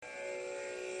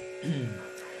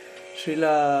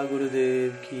Srila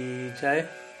Gurudev ki Jai,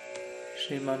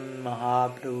 Sriman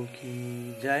Mahaprabhu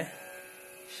ki Jai,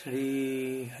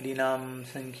 Shri Harinam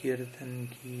Sankirtan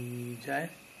ki Jai,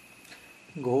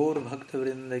 Gaur Bhakta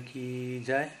Vrinda ki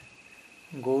Jai,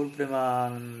 Gaur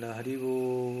Premananda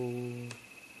Haribo.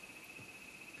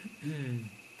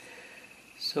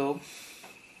 So,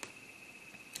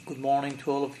 good morning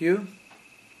to all of you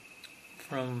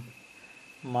from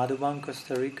Madhuvan,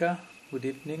 Costa Rica. Good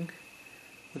evening,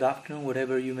 good afternoon,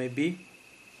 whatever you may be.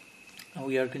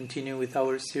 We are continuing with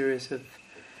our series of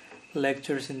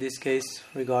lectures, in this case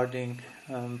regarding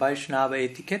Vaisnava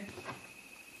Etiquette.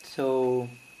 So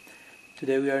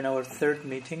today we are in our third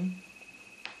meeting,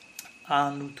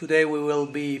 and today we will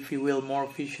be, if you will, more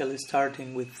officially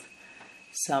starting with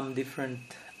some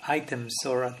different items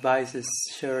or advices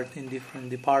shared in different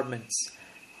departments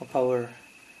of our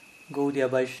Gaudiya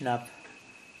Vaishnava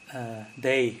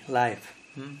day life.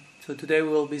 So today we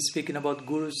will be speaking about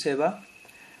Guru-seva.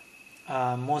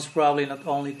 Most probably not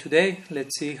only today.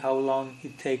 Let's see how long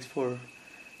it takes for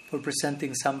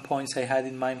presenting some points I had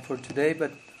in mind for today,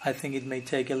 but I think it may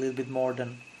take a little bit more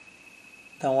than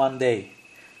one day.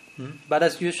 But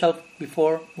as usual,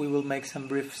 before we will make some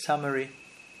brief summary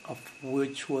of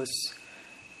which were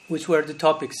the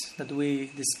topics that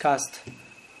we discussed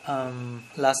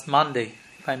last Monday,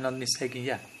 if I'm not mistaken.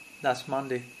 Yeah, last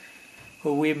Monday,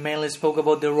 where we mainly spoke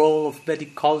about the role of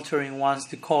Vedic culture in one's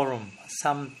decorum,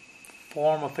 some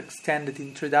form of extended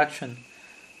introduction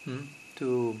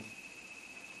to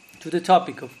the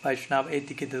topic of Vaishnava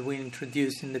etiquette that we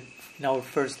introduced in our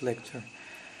first lecture.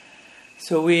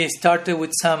 So we started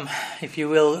with some, if you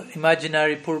will,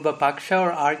 imaginary Purva Paksha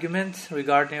or argument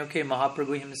regarding,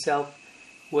 Mahaprabhu himself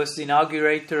was the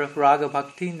inaugurator of Raga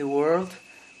Bhakti in the world,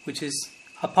 which is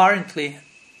apparently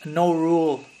a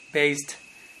no-rule-based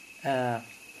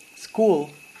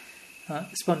school,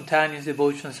 spontaneous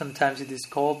devotion sometimes it is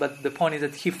called, but the point is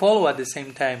that he followed at the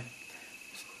same time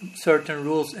certain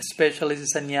rules, especially the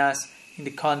sannyas in the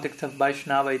context of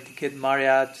Vaishnava etiquette,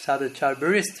 Maryat, Sadachar,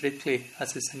 very strictly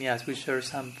as a sannyas. We share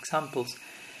some examples.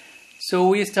 So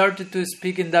we started to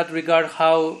speak in that regard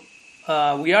how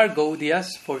we are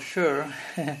Gaudiyas for sure,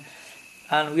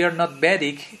 and we are not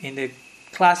Vedic in the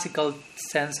classical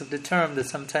sense of the term, that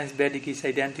sometimes Vedic is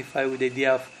identified with the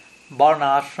idea of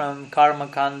Varna Ashram, Karma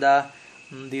Kanda,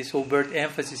 this overt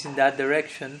emphasis in that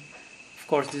direction. Of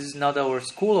course, this is not our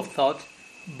school of thought,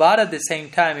 but at the same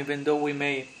time, even though we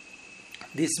may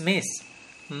dismiss,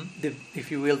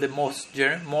 if you will, the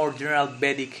more general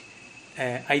Vedic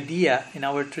idea in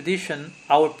our tradition,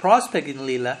 our prospect in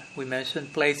Lila, we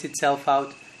mentioned, plays itself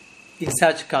out in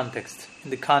such context, in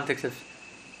the context of,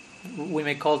 we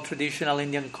may call traditional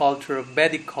Indian culture of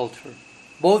Vedic culture.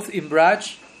 Both in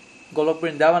Braj, Golok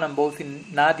Vrindavan, and both in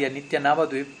Nadia, Nitya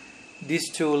Navadvip, these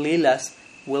two Leelas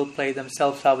will play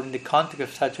themselves out in the context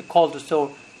of such a culture.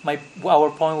 So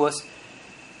our point was,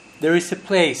 there is a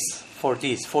place for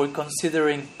this, for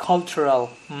considering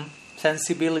cultural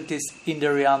sensibilities in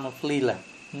the realm of Leela.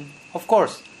 Of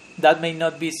course, that may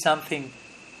not be something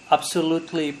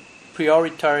absolutely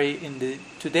prioritary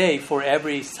today for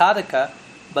every sadhaka,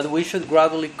 but we should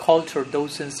gradually culture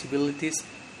those sensibilities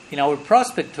in our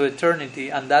prospect to eternity,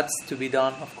 and that's to be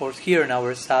done, of course, here in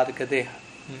our sadhaka deha.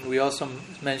 We also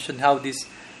mentioned how this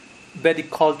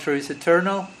Vedic culture is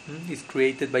eternal, is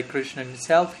created by Krishna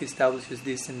himself. He establishes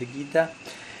this in the Gita.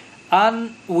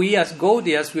 And we as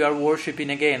Gaudiyas, we are worshipping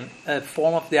again a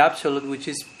form of the Absolute which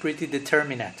is pretty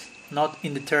determinate, not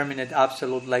indeterminate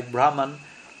Absolute like Brahman,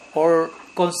 or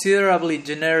considerably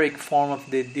generic form of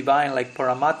the divine like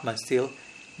Paramatma still,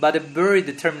 but a very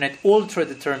determinate,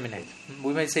 ultra-determinate.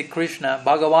 We may say Krishna,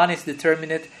 Bhagavan is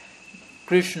determinate,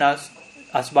 Krishna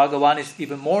as Bhagavan is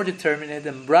even more determinate,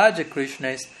 and Braja Krishna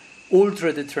is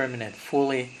ultra-determinate,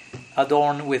 fully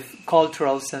adorned with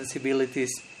cultural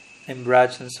sensibilities in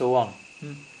Braj and so on.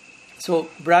 So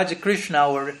Braja Krishna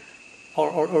or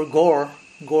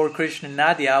Gaur Krishna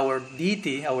Nadia, our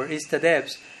deity, our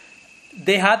Istadevs,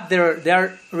 they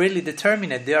are really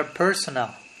determinate, they are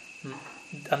personal.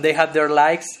 And they have their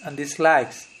likes and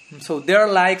dislikes. So their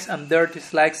likes and their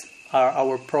dislikes are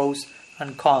our pros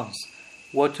and cons.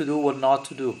 What to do, what not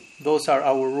to do. Those are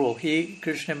our rule.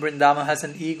 Krishna Vrindavan, has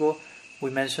an ego. We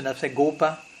mentioned as a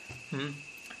Gopa.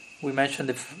 We mentioned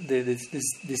this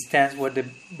stance where the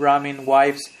Brahmin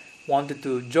wives wanted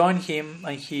to join him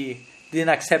and he didn't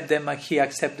accept them, and he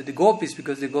accepted the Gopis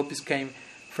because the Gopis came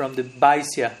from the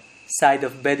Vaisya side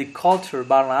of Vedic culture,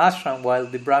 Varna Ashram, while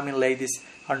the Brahmin ladies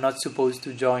are not supposed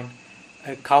to join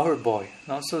a cowherd boy.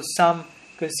 So some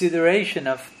consideration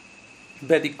of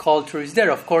Vedic culture is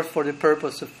there, of course, for the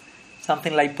purpose of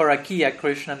something like Parakiya,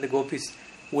 Krishna and the gopis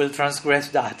will transgress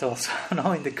that also.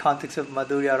 In the context of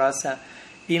Madhurya Rasa,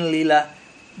 in Lila,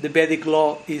 the Vedic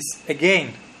law is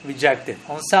again rejected.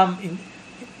 On some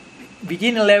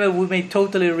beginning level, we may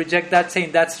totally reject that,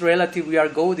 saying that's relative, we are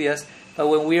Gaudias, but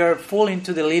when we are full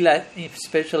into the Lila,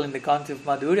 especially in the context of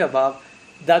Madhurya Bhav,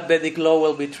 that Vedic law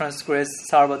will be transgressed,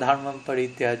 Sarva Dharmam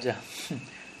Parityaja,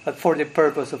 but for the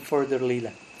purpose of further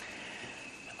Lila.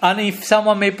 And if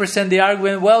someone may present the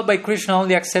argument, well, by Krishna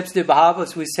only accepts the Bhav,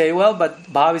 as we say, well, but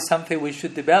Bhav is something we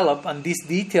should develop, and these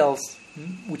details,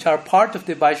 which are part of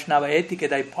the Vaisnava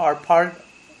etiquette, are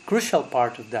crucial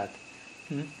part of that.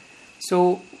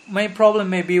 So my problem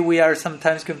may be we are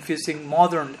sometimes confusing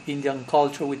modern Indian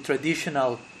culture with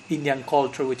traditional Indian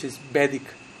culture, which is Vedic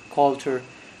culture.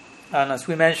 And as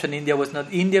we mentioned, India was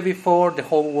not India before, the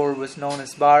whole world was known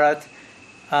as Bharat.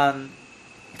 And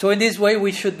so in this way,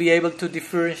 we should be able to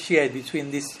differentiate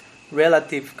between these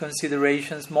relative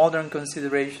considerations, modern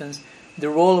considerations, the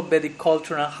role of Vedic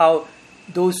culture, and how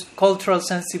those cultural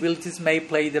sensibilities may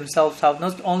play themselves out,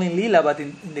 not only in Lila, but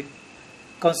in the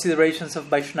considerations of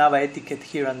Vaisnava etiquette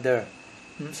here and there.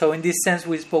 So in this sense,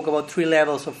 we spoke about 3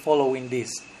 levels of following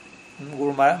this.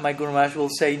 My Guru Maharaj will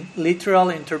say literal,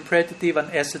 interpretative, and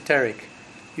esoteric.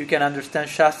 You can understand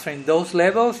Shastra in those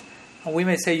levels, and we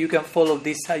may say you can follow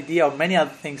this idea or many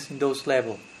other things in those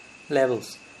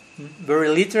levels. Very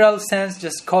literal sense,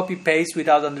 just copy-paste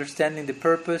without understanding the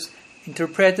purpose.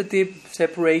 Interpretative,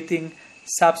 separating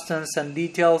substance and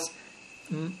details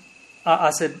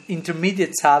as an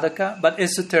intermediate sadhaka, but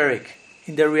esoteric,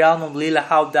 in the realm of Lila,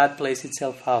 how that plays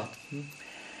itself out.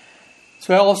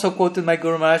 So I also quoted my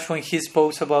Guru Maharaj when he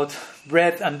spoke about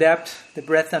breadth and depth, the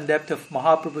breadth and depth of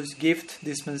Mahaprabhu's gift,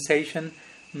 dispensation.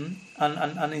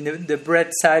 And in the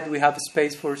breadth side we have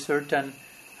space for certain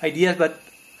ideas, but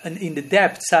in the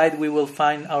depth side we will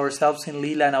find ourselves in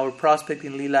Lila and our prospect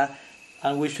in Lila,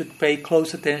 and we should pay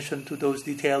close attention to those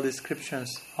detailed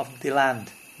descriptions of the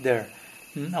land there.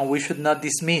 And we should not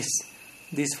dismiss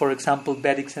these, for example,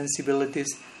 Vedic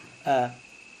sensibilities,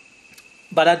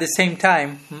 but at the same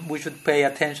time we should pay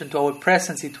attention to our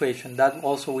present situation. That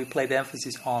also we played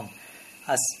emphasis on.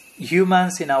 As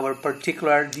humans, in our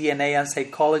particular DNA and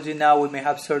psychology now, we may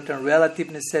have certain relative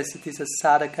necessities as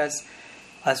sadhakas,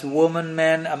 as women,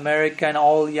 men, American,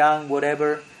 all young,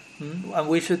 whatever, and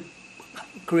we should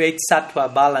create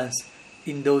sattva balance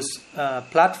in those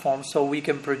platforms so we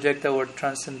can project our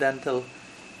transcendental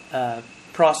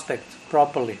prospect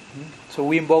properly. So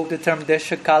we invoke the term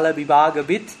Deshakala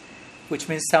Vibhagavit, which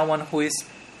means someone who is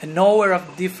a knower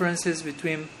of differences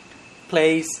between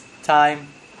place, time,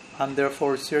 and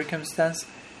therefore circumstance.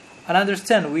 And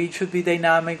understand, we should be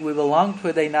dynamic, we belong to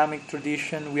a dynamic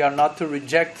tradition, we are not to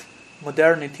reject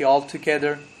modernity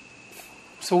altogether.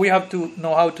 So we have to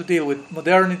know how to deal with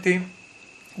modernity,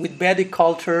 with Vedic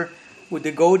culture, with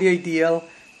the Gaudiya ideal,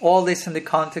 all this in the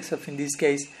context of, in this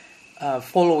case,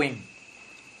 following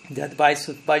the advice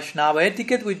of Vaisnava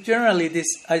etiquette, which generally this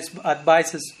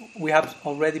advices we have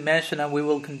already mentioned and we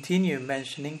will continue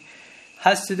mentioning,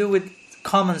 has to do with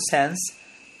common sense,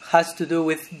 has to do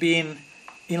with being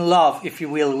in love, if you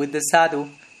will, with the sadhu,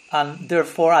 and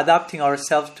therefore adapting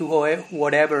ourselves to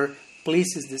whatever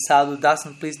pleases the sadhu,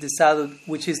 doesn't please the sadhu,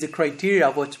 which is the criteria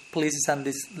of what pleases and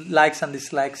likes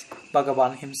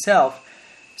Bhagavan himself.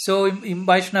 So in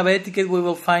Vaishnava etiquette we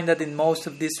will find that in most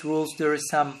of these rules there is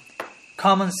some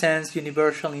common sense,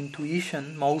 universal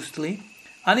intuition mostly,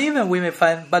 and even we may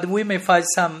find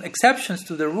some exceptions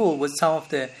to the rule, where some of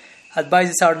the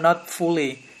advices are not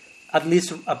fully, at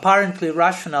least apparently,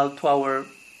 rational to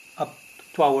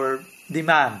our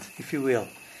demand, if you will.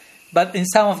 But in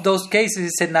some of those cases,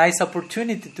 it's a nice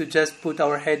opportunity to just put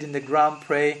our head in the ground,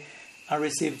 pray, and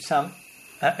receive some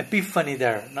epiphany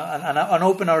there, and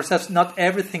open ourselves. Not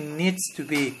everything needs to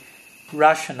be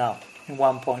rational in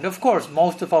one point. Of course,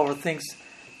 most of our things,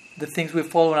 the things we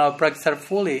follow in our practice, are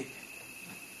full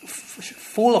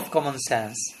of common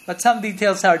sense. But some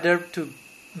details are there to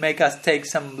make us take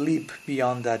some leap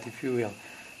beyond that, if you will.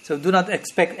 So do not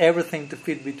expect everything to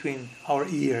fit between our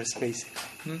ears,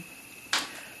 basically.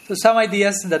 So some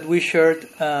ideas that we shared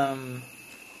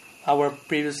our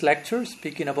previous lecture,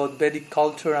 speaking about Vedic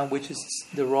culture and which is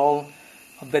the role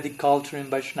of Vedic culture in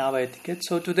Vaishnava etiquette.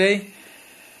 So today,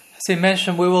 as I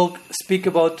mentioned, we will speak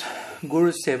about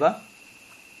Guru-seva.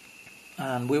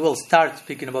 And we will start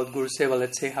speaking about Guru-seva,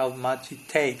 let's say how much it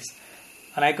takes.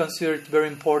 And I consider it very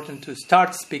important to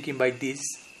start speaking by this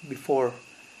before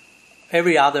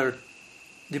every other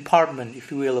department,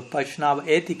 if you will, of Vaishnava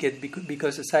etiquette,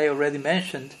 because as I already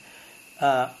mentioned,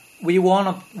 we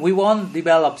won't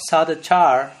develop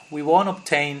sadachar, we won't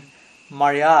obtain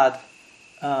maryad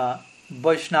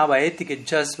Vaisnava Etiquette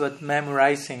just but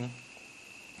memorizing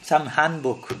some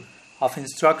handbook of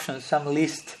instructions, some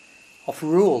list of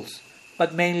rules,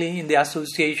 but mainly in the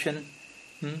association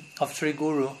of Sri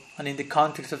Guru and in the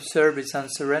context of service and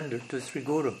surrender to Sri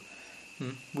Guru.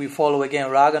 We follow again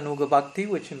Raga Nuga Bhakti,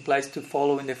 which implies to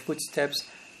follow in the footsteps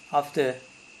of the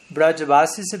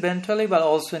Brajavasis eventually, but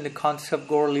also in the context of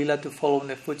Gaur Lila to follow in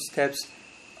the footsteps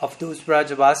of those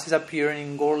Brajavasis appearing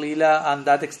in Gaur Lila, and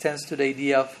that extends to the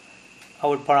idea of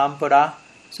our Parampara.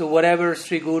 So whatever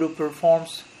Sri Guru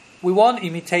performs, we won't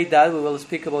imitate that, we will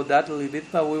speak about that a little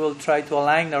bit, but we will try to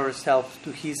align ourselves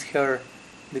to his, her,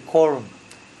 decorum.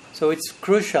 So it's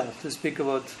crucial to speak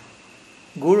about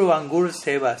Guru and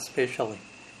Guru-seva especially.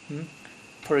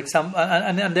 For example,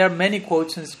 and there are many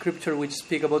quotes in scripture which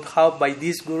speak about how by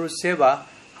this Guru-seva,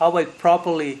 how by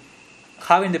properly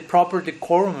having the proper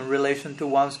decorum in relation to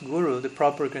one's Guru, the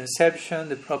proper conception,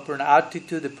 the proper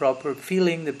attitude, the proper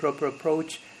feeling, the proper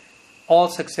approach, all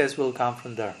success will come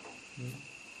from there.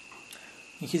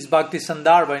 In his Bhakti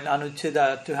Sandarbha in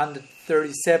Anucheda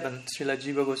 237, Srila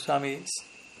Jiva Goswami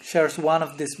shares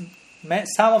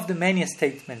some of the many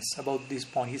statements about this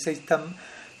point. He says,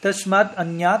 Tashmat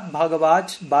anyat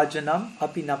bhagavaj bhajanam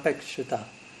api napekshita.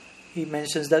 He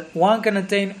mentions that one can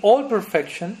attain all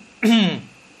perfection,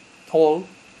 all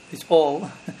is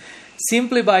all,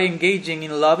 simply by engaging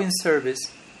in loving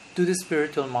service to the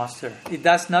spiritual master. It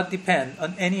does not depend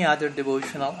on any other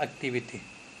devotional activity.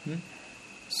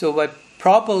 So by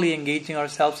properly engaging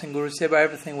ourselves in Guru-seva,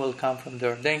 everything will come from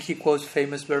there. Then he quotes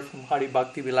famous verse from Hari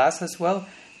Bhakti Vilas as well.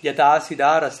 Yata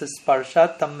siddha rasa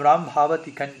sparshat tamram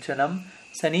bhavati kanchanam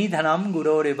sanidhanam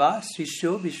guroreva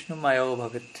srishyo vishnu mayo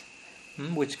bhavat.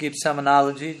 Which gives some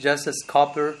analogy, just as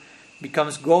copper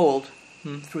becomes gold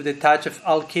through the touch of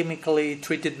alchemically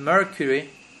treated mercury,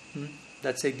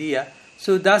 that's the idea.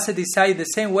 So does a disciple, the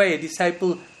same way a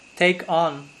disciple takes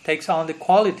on the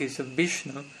qualities of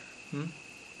Vishnu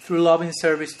through loving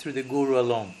service to the Guru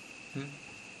alone.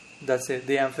 That's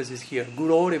the emphasis here.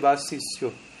 Guroreva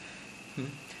srishyo.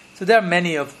 So there are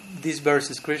many of these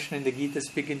verses, Krishna in the Gita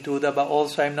speaking to Uddhava, but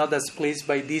also I am not as pleased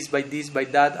by this, by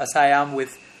that, as I am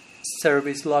with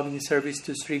service, loving service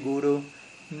to Sri Guru,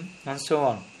 and so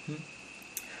on.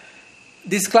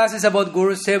 This class is about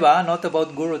Guru-seva, not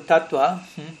about Guru Tattva,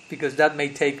 because that may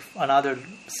take another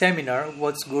seminar.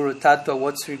 What's Guru Tattva,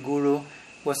 what's Sri Guru,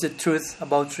 what's the truth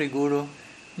about Sri Guru.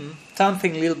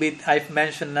 Something a little bit I've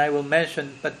mentioned and I will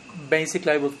mention, but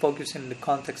basically I will focus in the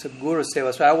context of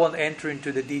Guru-seva. So I won't enter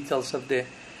into the details of the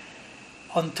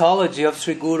ontology of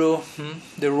Sri Guru,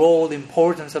 the role, the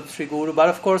importance of Sri Guru. But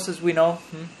of course, as we know,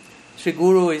 Sri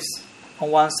Guru is on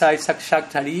one side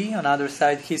Sakshaktari, on the other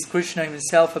side he is Krishna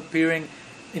himself appearing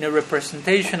in a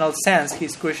representational sense. He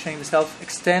is Krishna himself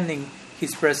extending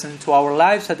his presence to our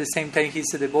lives. At the same time, he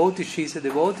is a devotee, she is a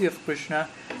devotee of Krishna,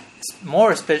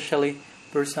 more especially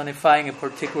personifying a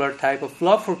particular type of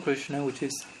love for Krishna, which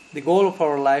is the goal of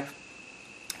our life.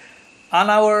 And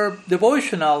our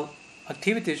devotional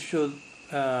activities should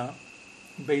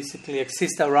basically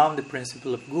exist around the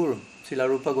principle of Guru. Srila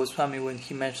Rupa Goswami, when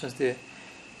he mentions the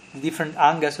different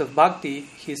angas of bhakti,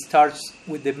 he starts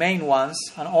with the main ones,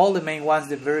 and all the main ones,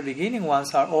 the very beginning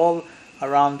ones, are all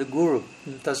around the Guru.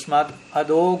 Tasmat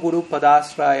ado Guru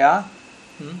padasraya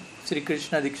Sri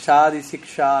Krishna dikshadi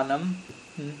sikshanam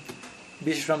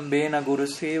Vishrambena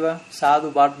Guru-seva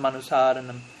sadhu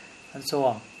Padmanasaranam, and so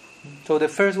on. So the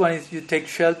first one is you take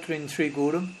shelter in Sri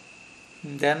Guru,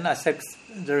 then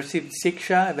they receive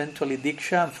siksha, eventually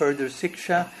diksha, and further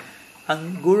siksha,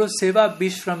 and Guru-seva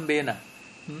Vishrambena.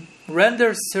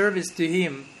 Render service to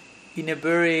him in a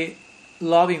very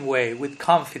loving way, with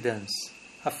confidence,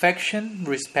 affection,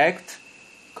 respect,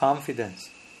 confidence.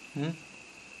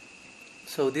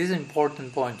 So this is an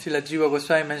important point. Srila Jiva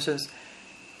Goswami mentions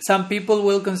some people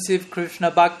will conceive Krishna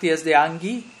Bhakti as the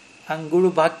Angi and Guru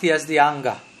Bhakti as the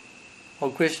Anga, or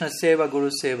Krishna Seva,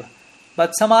 Guru Seva.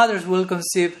 But some others will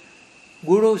conceive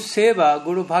Guru Seva,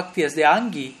 Guru Bhakti as the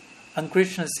Angi and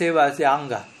Krishna Seva as the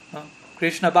Anga.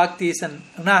 Krishna Bhakti is an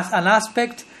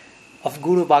aspect of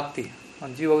Guru Bhakti.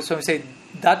 And Jiva Goswami said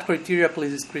that criteria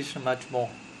pleases Krishna much more.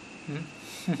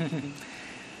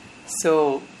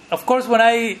 So, of course, when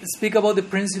I speak about the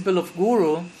principle of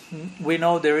Guru, we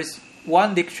know there is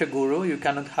one Diksha Guru. You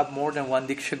cannot have more than one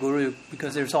Diksha Guru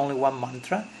because there's only one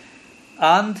mantra.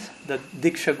 And the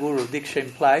Diksha Guru, Diksha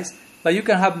implies, but you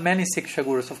can have many Siksha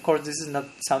Gurus. Of course, this is not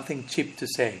something cheap to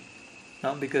say.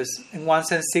 No? Because in one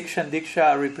sense, Siksha and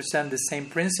Diksha represent the same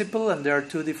principle, and there are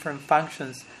two different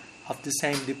functions of the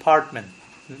same department,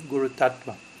 Guru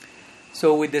Tattva.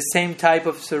 So with the same type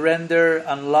of surrender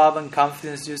and love and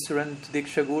confidence you surrender to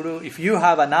Diksha Guru, if you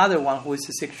have another one who is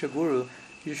a Siksha Guru,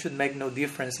 you should make no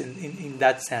difference in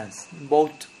that sense. In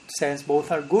both sense,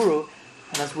 both are Guru,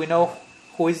 and as we know,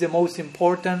 who is the most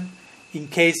important, in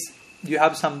case you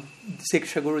have some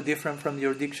Siksha Guru different from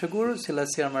your Diksha Guru, Srila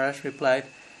Sri Maharaj replied,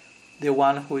 the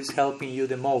one who is helping you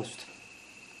the most.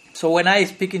 So when I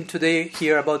speaking today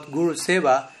here about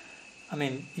Guru-seva, I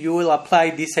mean, you will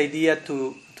apply this idea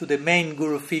to the main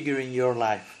Guru figure in your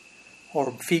life,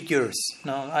 or figures.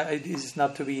 No, it is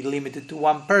not to be limited to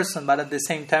one person, but at the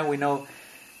same time we know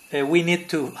we need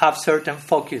to have certain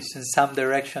focus in some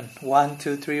direction. 1,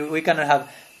 2, 3. We cannot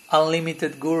have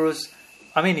unlimited gurus.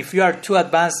 I mean, if you are too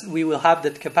advanced, we will have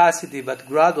that capacity, but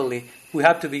gradually we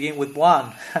have to begin with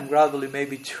one, and gradually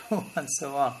maybe two, and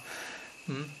so on.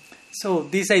 So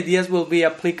these ideas will be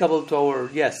applicable to our,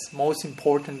 most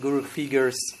important Guru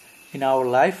figures in our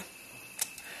life.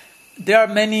 There are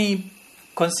many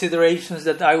considerations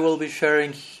that I will be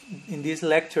sharing in this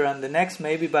lecture and the next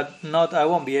maybe, but I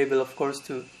won't be able, of course,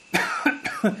 to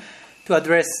to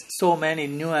address so many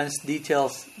nuanced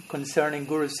details concerning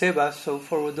Guru-seva. So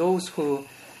for those who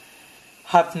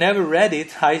have never read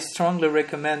it, I strongly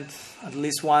recommend at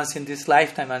least once in this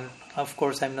lifetime, and of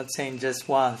course I'm not saying just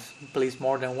once, please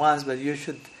more than once, but you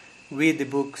should read the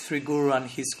book Sri Guru and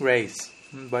His Grace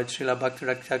by Srila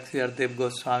Bhakti-Rakshakshiar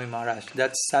Goswami Maharaj.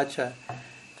 That's such a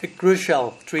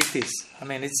crucial treatise. I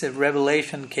mean, it's a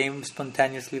revelation, came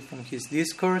spontaneously from his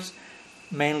discourse,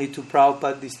 mainly to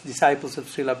Prabhupada, disciples of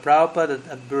Srila Prabhupada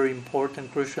at very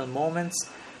important, crucial moments.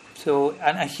 So,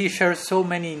 and he shares so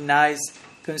many nice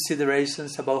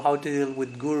considerations about how to deal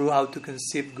with Guru, how to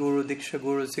conceive Guru, Diksha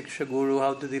Guru, Siksha Guru,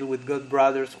 how to deal with God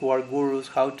brothers who are Gurus,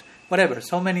 whatever.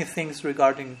 So many things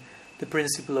regarding the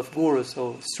principle of Guru.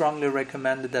 So strongly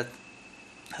recommended that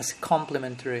as a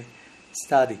complementary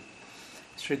study.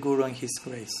 Sri Guru and His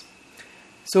Grace.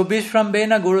 So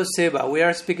Vishrambena Guru-seva. We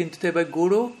are speaking today about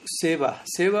Guru-seva.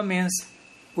 Seva means,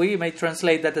 we may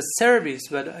translate that as service,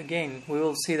 but again, we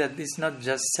will see that it's not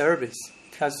just service.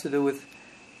 It has to do with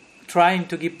trying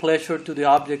to give pleasure to the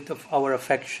object of our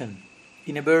affection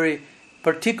in a very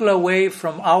particular way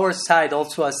from our side,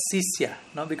 also as Sisya.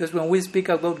 No? Because when we speak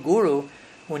about Guru,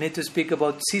 we need to speak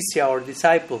about Sisya or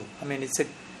disciple. I mean, it's a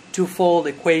twofold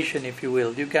equation, if you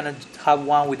will. You cannot have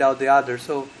one without the other.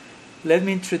 So let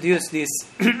me introduce this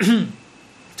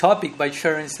topic by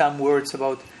sharing some words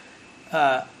about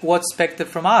what's expected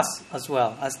from us as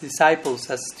well, as disciples,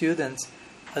 as students,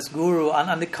 as Guru,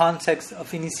 and the context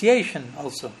of initiation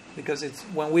also. Because it's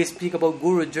when we speak about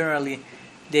Guru, generally,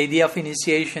 the idea of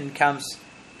initiation comes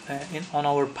on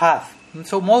our path. And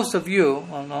so most of you,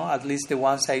 at least the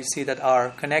ones I see that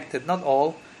are connected, not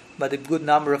all, but a good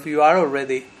number of you are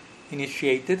already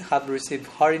initiated, have received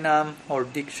Harinam or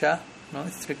Diksha.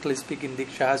 Strictly speaking,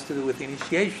 Diksha has to do with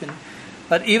initiation.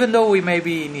 But even though we may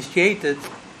be initiated,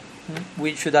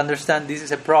 we should understand this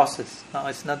is a process. Now,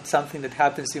 it's not something that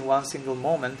happens in one single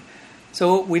moment.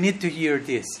 So we need to hear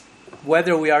this,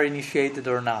 whether we are initiated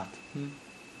or not.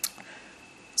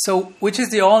 So, which is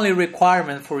the only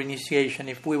requirement for initiation,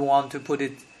 if we want to put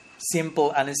it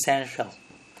simple and essential?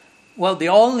 Well, the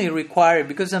only requirement,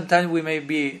 because sometimes we may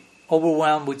be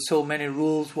overwhelmed with so many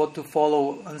rules, what to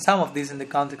follow, and some of this in the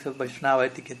context of Vaisnava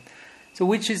etiquette. So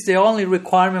which is the only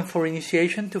requirement for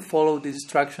initiation? To follow the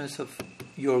instructions of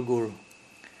your Guru.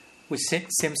 Which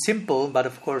seems simple, but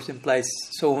of course implies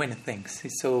so many things.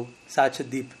 It's such a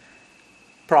deep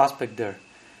prospect there.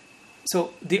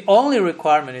 So the only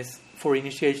requirement is for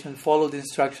initiation, follow the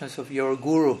instructions of your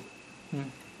Guru.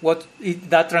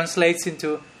 That translates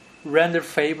into render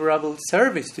favorable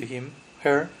service to him,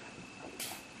 her,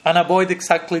 and avoid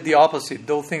exactly the opposite,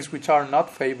 those things which are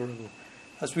not favorable.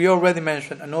 As we already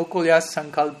mentioned, anukulyas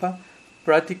sankalpa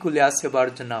pratikulyasya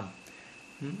varjanam.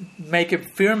 Make a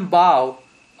firm vow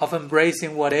of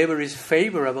embracing whatever is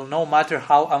favorable, no matter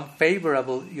how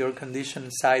unfavorable your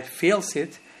conditioned side feels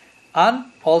it, and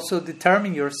also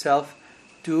determine yourself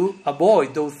to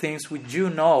avoid those things which you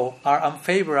know are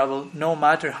unfavorable, no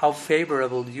matter how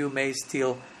favorable you may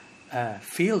still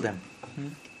feel them.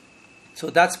 So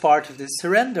that's part of the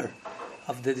surrender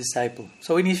of the disciple.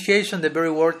 So initiation, the very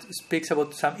word speaks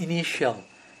about some initial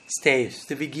stage,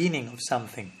 the beginning of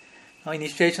something. Now,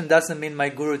 initiation doesn't mean my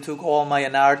Guru took all my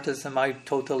anarthas and I'm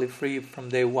totally free from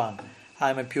day one.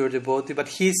 I'm a pure devotee, but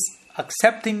he's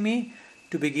accepting me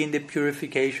to begin the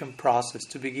purification process,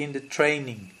 to begin the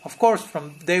training. Of course,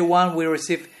 from day one we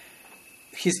receive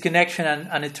his connection and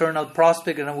an eternal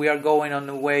prospect, and we are going on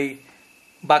the way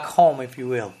back home, if you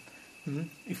will.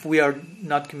 If we are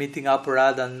not committing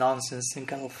aparadha and nonsense and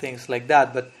kind of things like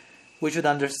that. But we should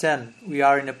understand we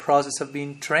are in a process of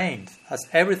being trained, as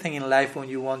everything in life when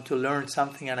you want to learn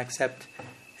something and accept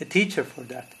a teacher for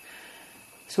that.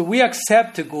 So we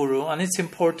accept a guru, and it's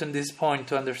important this point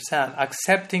to understand.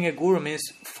 Accepting a guru means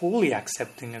fully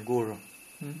accepting a guru.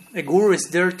 A guru is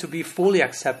there to be fully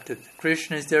accepted.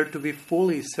 Krishna is there to be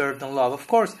fully served and loved. Of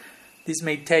course, this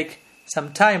may take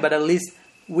some time, but at least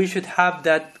we should have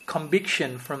that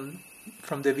conviction from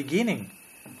the beginning.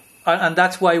 And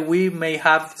that's why we may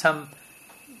have some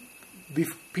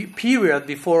period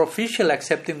before officially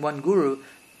accepting one guru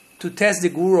to test the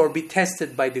guru or be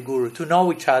tested by the guru, to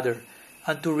know each other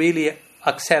and to really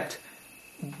accept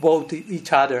both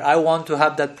each other. I want to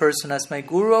have that person as my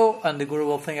guru, and the guru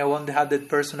will think I want to have that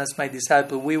person as my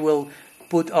disciple. We will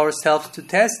put ourselves to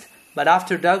test, but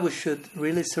after that we should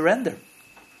really surrender.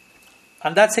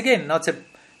 And that's again not a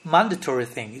mandatory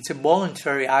thing. It's a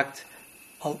voluntary act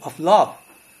of love.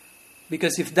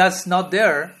 Because if that's not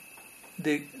there,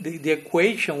 the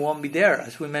equation won't be there.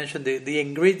 As we mentioned, the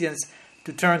ingredients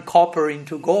to turn copper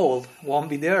into gold won't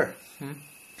be there.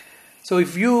 So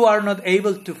if you are not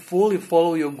able to fully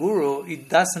follow your guru, it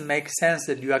doesn't make sense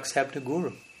that you accept a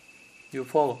guru. You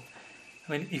follow.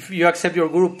 I mean, if you accept your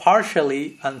guru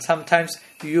partially, and sometimes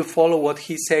you follow what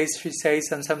he says, she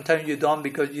says, and sometimes you don't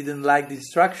because you didn't like the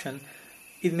instruction,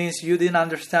 it means you didn't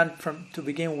understand to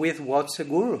begin with what's a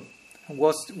guru, and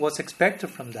what's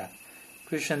expected from that.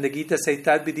 Krishna in the Gita says,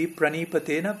 Tad vidhi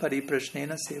pranipatena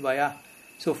pariprashnena sevaya.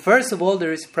 So first of all,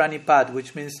 there is pranipad,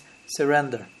 which means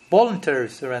surrender. Voluntary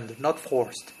surrender, not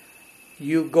forced.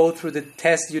 You go through the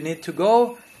test you need to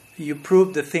go, you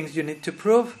prove the things you need to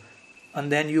prove,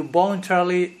 and then you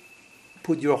voluntarily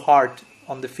put your heart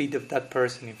on the feet of that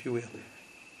person, if you will.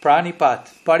 Pranipat,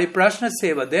 pariprashna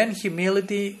seva, then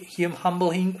humility,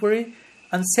 humble inquiry,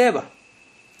 and seva.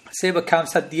 Seva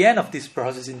comes at the end of this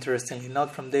process, interestingly,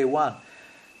 not from day one.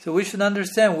 So we should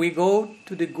understand, we go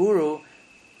to the guru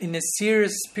in a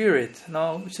serious spirit.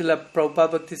 No, Srila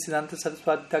Prabhupada Bhaktisiddhanta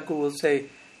Saraswati Thakur will say,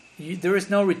 there is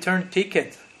no return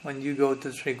ticket when you go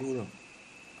to Sri Guru.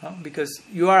 No? Because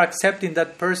you are accepting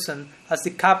that person as the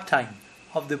captain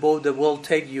of the boat that will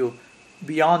take you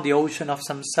beyond the ocean of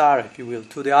samsara, if you will,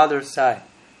 to the other side.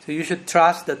 So you should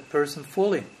trust that person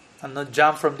fully and not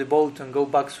jump from the boat and go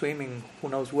back swimming who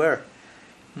knows where.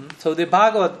 So the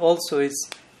Bhagavad also is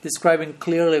describing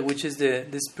clearly which is the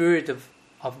spirit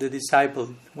of the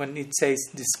disciple. When it says,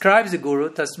 describes the guru,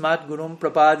 tasmat gurum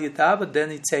prapadyata, but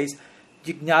then it says,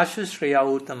 jignashu shreya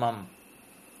uttamam.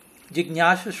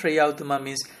 Jignashu shreya uttamam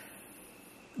means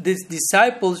this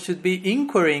disciple should be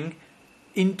inquiring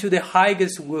into the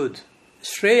highest good.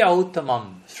 Shreya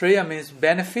uttamam. Shreya means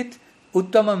benefit,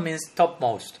 uttamam means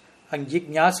topmost, and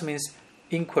jignashu means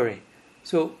inquiry.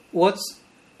 So what's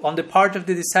on the part of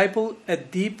the disciple? A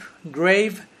deep,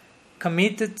 grave,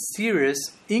 committed,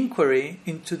 serious inquiry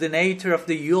into the nature of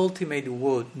the ultimate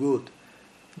good.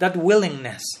 That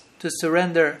willingness to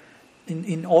surrender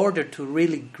in order to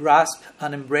really grasp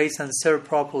and embrace and serve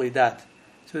properly that.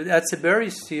 So that's a very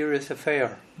serious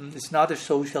affair. It's not a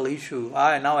social issue.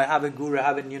 Now I have a guru, I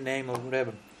have a new name or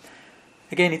whatever.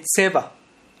 Again, it's seva.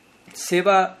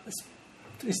 Seva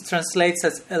translates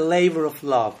as a labor of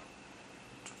love.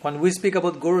 When we speak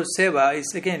about Guru-seva,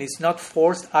 it's not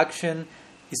forced action.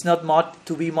 It's not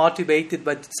to be motivated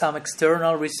by some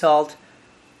external result,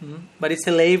 but it's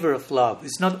a labor of love.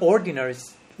 It's not ordinary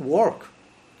work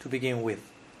to begin with.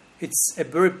 It's a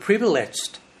very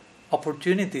privileged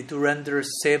opportunity to render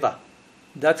seva.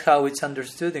 That's how it's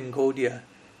understood in Gaudiya.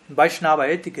 In Vaisnava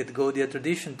Etiquette, Gaudiya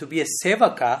tradition, to be a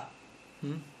sevaka,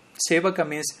 sevaka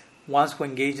means one who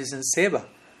engages in seva.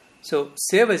 So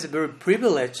seva is a very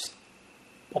privileged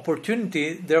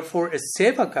opportunity, therefore a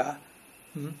sevaka,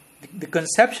 the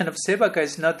conception of sevaka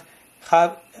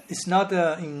is not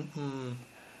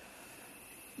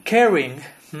carrying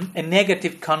a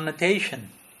negative connotation,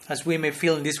 as we may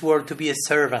feel in this world to be a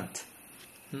servant.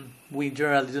 We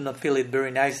generally do not feel it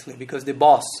very nicely because the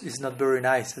boss is not very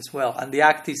nice as well, and the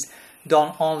act is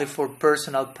done only for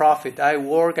personal profit. I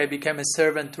became a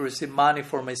servant to receive money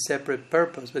for my separate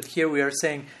purpose. But here we are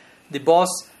saying the boss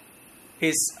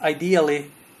is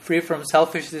ideally free from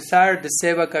selfish desire, the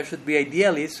sevaka should be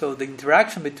ideally, so the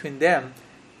interaction between them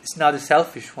is not a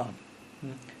selfish one.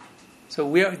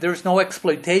 So there's no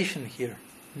exploitation here.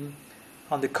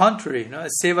 On the contrary, a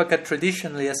sevaka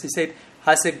traditionally, as he said,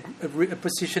 has a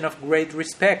position of great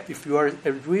respect. If you are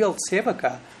a real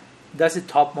sevaka, that's the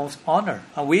topmost honor.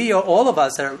 And all of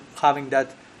us are having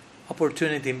that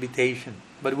opportunity, invitation.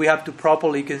 But we have to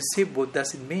properly conceive what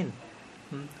does it mean,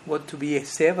 what to be a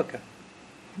sevaka.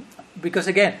 Because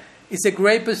again, it's a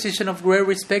great position of great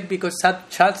respect because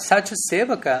such a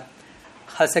sevaka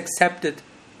has accepted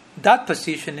that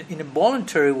position in a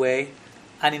voluntary way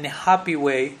and in a happy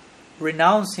way,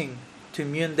 renouncing to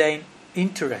mundane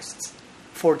interests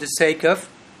for the sake of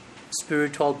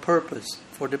spiritual purpose,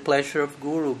 for the pleasure of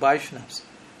Guru, Vaishnavas.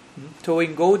 So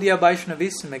in Gaudiya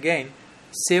Vaishnavism, again,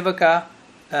 Sevaka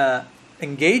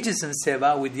engages in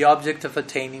Seva with the object of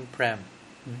attaining Prem,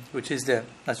 which is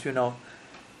as you know,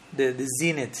 the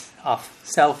zenith of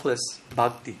selfless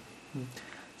bhakti.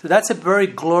 So that's a very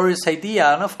glorious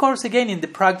idea. And of course, again, in the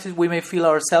practice, we may feel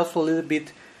ourselves a little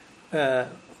bit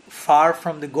far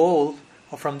from the goal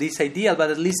or from this ideal, but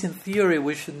at least in theory,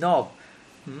 we should know.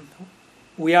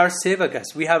 We are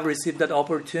sevakas. We have received that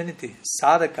opportunity.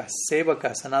 Sadhakas,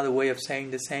 sevakas, another way of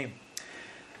saying the same.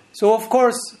 So, of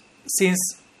course, since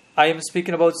I am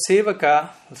speaking about sevaka,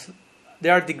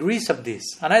 there are degrees of this.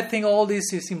 And I think all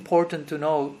this is important to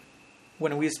know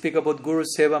when we speak about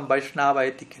Guru-seva and Vaisnava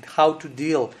etiquette. How to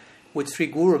deal with Sri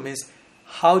Guru means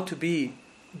how to be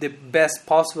the best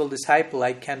possible disciple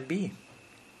I can be.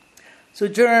 So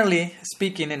generally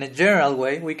speaking, in a general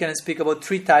way, we can speak about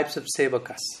 3 types of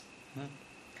sevakas.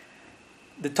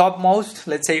 The topmost,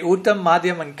 let's say Uttam,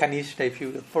 Madhyam and Kanishta, if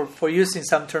you for using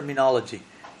some terminology.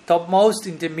 Topmost,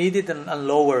 intermediate and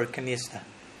lower Kanishta,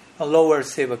 a lower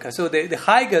sevaka. So the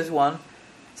highest one,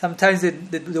 sometimes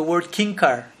the word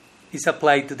kinkar is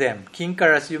applied to them.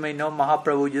 Kinkar, as you may know,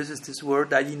 Mahaprabhu uses this word,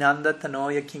 Ajinanda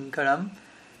Tanoya Kinkaram,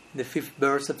 the 5th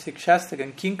verse of Sikshastakam.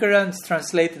 And Kinkara is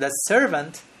translated as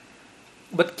servant,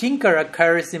 but Kinkara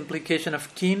carries the implication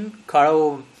of kin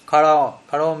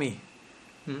karomi,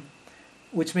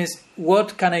 which means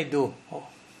what can I do?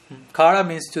 Kara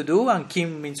means to do and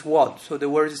kim means what. So the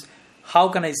word is how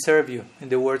can I serve you, in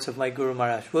the words of my Guru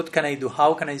Maharaj. What can I do?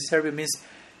 How can I serve you? Means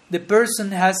the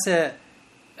person has a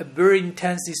very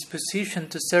intense disposition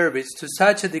to service to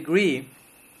such a degree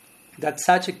that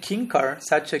such a kinkar,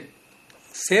 such a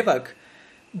sevak,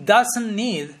 doesn't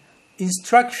need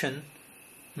instruction,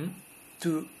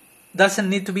 doesn't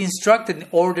need to be instructed in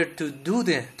order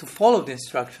to follow the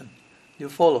instruction. You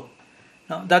follow.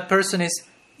 Now, that person is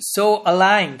so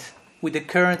aligned with the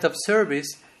current of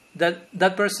service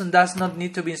that person does not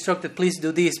need to be instructed, please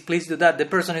do this, please do that. The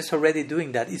person is already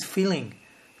doing that. Is feeling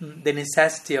the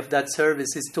necessity of that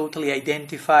service, is totally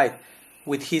identified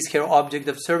with her object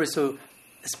of service, so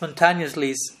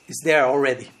spontaneously is there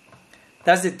already.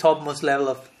 That's the topmost level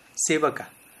of sevaka.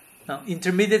 Now,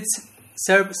 intermediate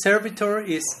servitor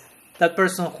is that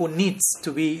person who needs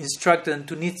to be instructed and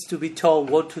who needs to be told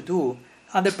what to do,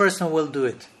 and the person will do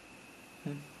it.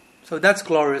 So that's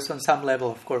glorious on some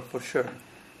level, of course, for sure.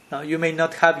 Now, you may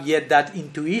not have yet that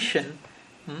intuition,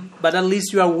 but at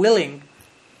least you are willing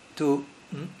to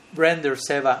render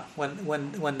seva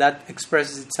when that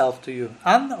expresses itself to you.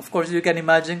 And of course, you can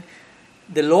imagine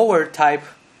the lowest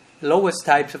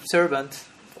types of servant,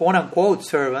 quote unquote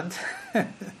servant,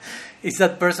 is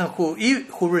that person who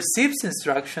receives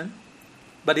instruction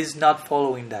but is not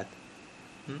following that.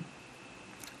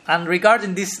 And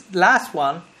regarding this last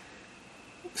one,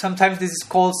 sometimes this is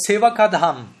called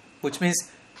sevakadham, which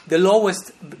means the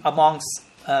lowest amongst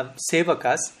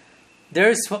sevakas. There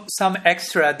is some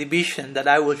extra division that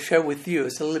I will share with you.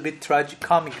 It's a little bit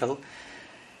tragicomical,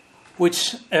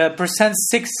 which presents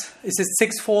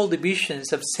sixfold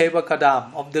divisions of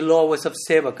sevakadam, of the lowest of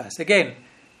sevakas. Again,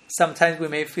 sometimes we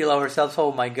may feel ourselves,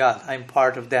 oh my God, I'm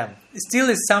part of them. It still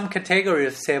is some category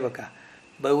of sevaka,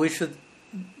 but we should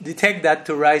detect that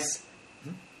to rise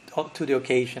up to the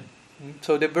occasion.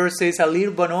 So the verse says,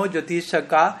 Alirbano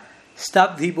Jyotishaka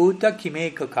Stabdhibhuta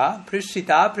Kimekaka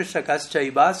Prishita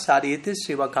Prishakaschaiva Sariti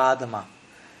Sivakadama.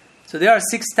 So there are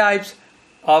 6 types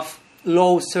of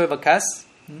low sevakas.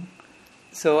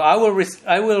 So I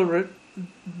will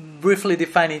briefly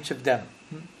define each of them.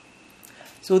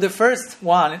 So the first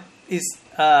one is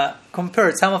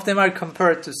compared. Some of them are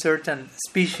compared to certain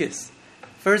species.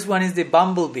 First one is the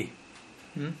bumblebee.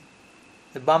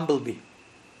 The bumblebee.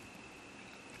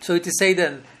 So it is said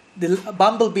that the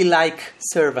bumblebee-like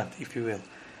servant, if you will.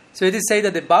 So it is said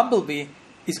that the bumblebee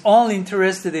is only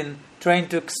interested in trying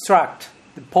to extract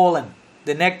the pollen,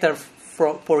 the nectar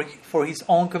for his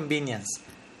own convenience.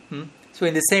 So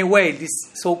in the same way,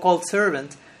 this so-called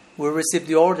servant will receive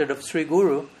the order of Sri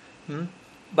Guru,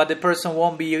 but the person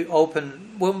won't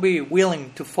be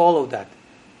willing to follow that.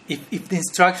 If the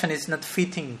instruction is not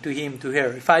fitting to him, to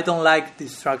her, if I don't like the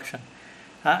instruction.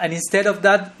 And instead of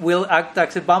that, we'll act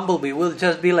as a bumblebee. We'll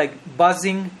just be like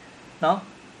buzzing,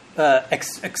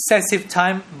 excessive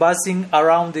time buzzing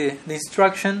around the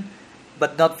instruction,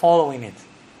 but not following it.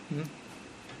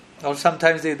 Or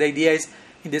sometimes the idea is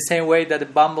in the same way that the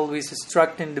bumblebee is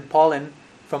extracting the pollen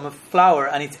from a flower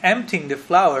and it's emptying the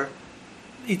flower,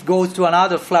 it goes to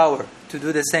another flower to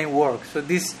do the same work. So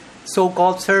these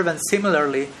so-called servants,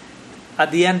 similarly,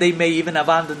 at the end they may even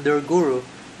abandon their guru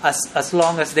as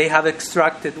long as they have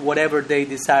extracted whatever they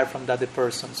desire from that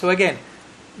person. So again,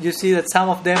 you see that some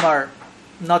of them are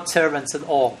not servants at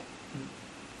all.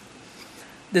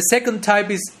 The second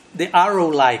type is the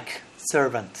arrow-like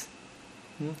servant.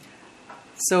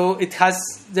 So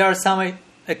there are some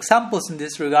examples in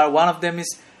this regard. One of them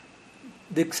is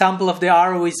the example of the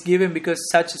arrow is given because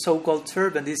such a so-called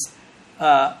servant is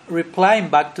replying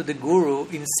back to the guru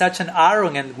in such an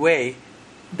arrogant way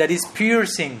that is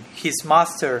piercing his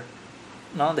master,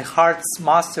 the heart's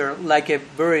master, like a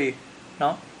very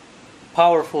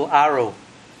powerful arrow.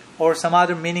 Or some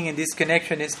other meaning in this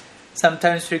connection is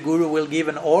sometimes the guru will give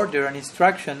an order, an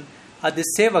instruction, and the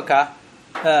sevaka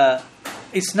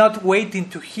is not waiting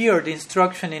to hear the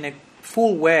instruction in a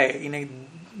full way, in a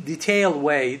detailed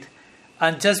way,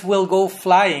 and just will go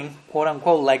flying, quote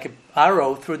unquote, like an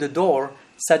arrow through the door,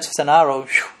 such as an arrow,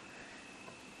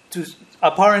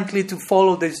 apparently to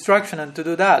follow the instruction and to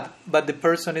do that. But the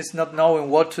person is not knowing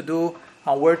what to do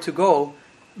and where to go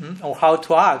or how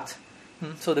to act.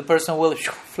 So the person will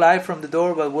fly from the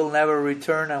door but will never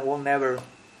return and will never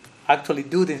actually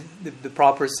do the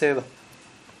proper seva.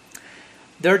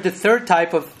 There, the third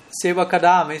type of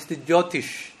sevakadam is the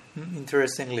jyotish,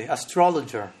 interestingly,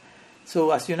 astrologer.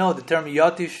 So as you know, the term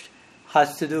jyotish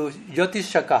has to do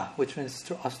jyotishaka, which means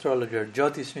astrologer.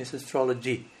 Jyotish means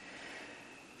astrology.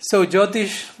 So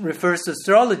jyotish refers to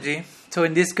astrology. So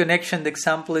in this connection, the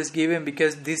example is given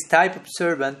because this type of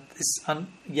servant is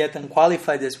yet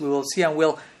unqualified, as we will see, and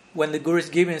when the guru is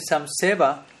giving some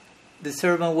seva, the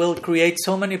servant will create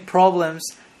so many problems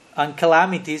and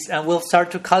calamities and will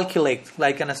start to calculate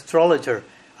like an astrologer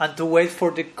and to wait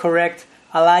for the correct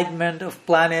alignment of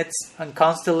planets and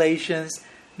constellations.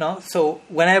 So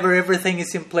whenever everything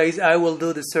is in place, I will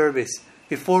do the service.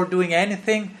 Before doing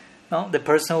anything, the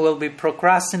person will be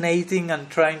procrastinating and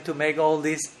trying to make all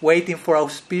this, waiting for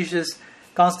auspicious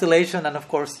constellation, and of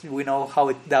course we know how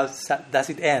it does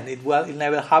it end. It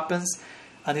never happens,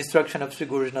 and instruction of Sri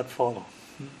Guru is not followed.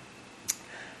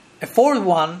 A fourth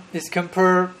one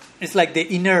is like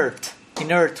the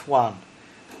inert one,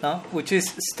 which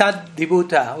is stat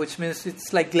vibhuta, which means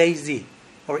it's like lazy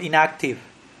or inactive.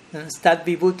 And stat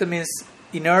vibhuta means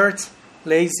inert,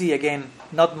 lazy, again,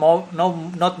 not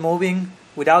moving,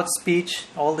 without speech,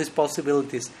 all these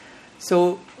possibilities.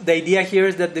 So the idea here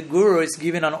is that the guru is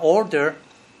giving an order,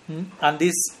 and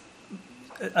this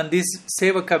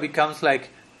sevaka becomes like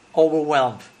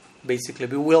overwhelmed, basically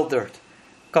bewildered,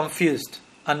 confused,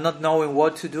 and not knowing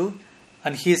what to do,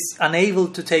 and he's unable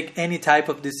to take any type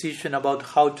of decision about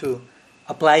how to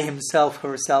apply himself,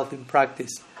 herself in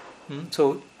practice.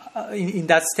 So in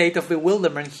that state of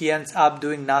bewilderment, he ends up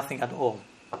doing nothing at all.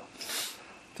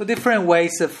 So different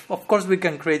ways of course we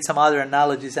can create some other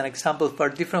analogies and examples for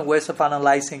different ways of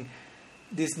analyzing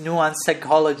this nuanced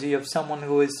psychology of someone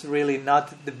who is really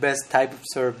not the best type of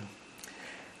servant.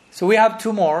 So we have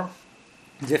two more.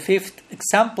 The fifth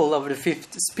example of the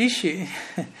fifth species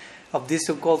of these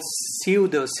so-called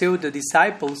pseudo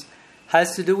disciples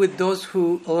has to do with those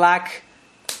who lack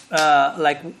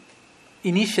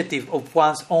initiative of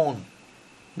one's own.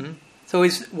 So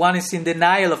one is in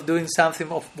denial of doing something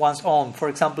of one's own. For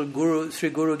example, Sri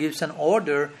Guru gives an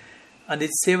order, and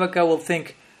its sevaka will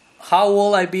think, how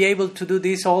will I be able to do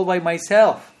this all by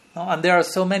myself? And there are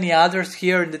so many others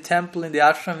here in the temple, in the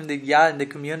ashram, in the in the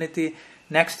community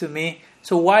next to me.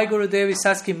 So why Gurudev is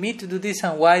asking me to do this,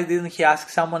 and why didn't he ask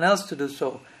someone else to do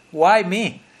so? Why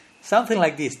me? Something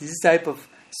like this. This is type of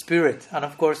spirit. And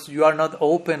of course, you are not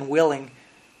open, willing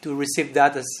to receive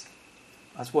that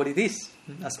as what it is,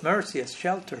 as mercy, as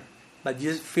shelter. But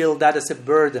you feel that as a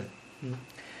burden.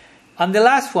 And the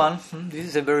last one, this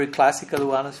is a very classical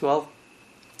one as well,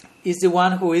 is the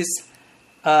one who is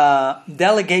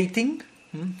delegating.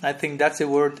 I think that's a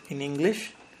word in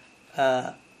English.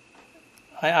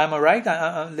 Am I right?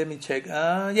 Let me check.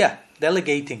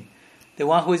 Delegating. The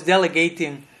one who is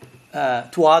delegating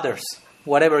to others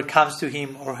whatever comes to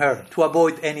him or her, to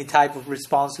avoid any type of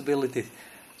responsibility.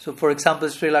 So, for example,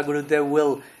 Srila Gurudev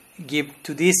will give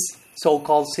to this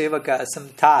so-called sevaka some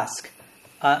task,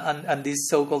 and this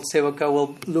so-called sevaka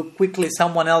will look quickly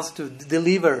someone else to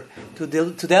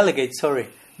delegate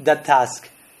that task.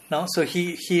 So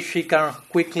she can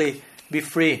quickly be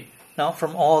free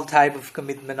from all type of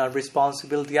commitment and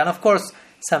responsibility. And of course,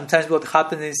 sometimes what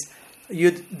happens is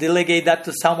you delegate that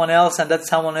to someone else, and that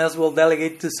someone else will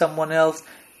delegate to someone else,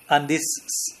 and this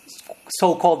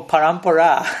so-called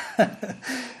parampara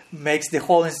makes the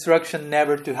whole instruction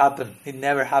never to happen. It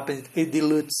never happens. It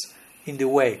dilutes in the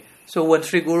way. So when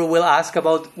Sri Guru will ask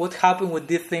about what happened with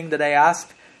this thing that I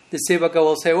asked, the Sevaka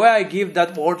will say, well, I give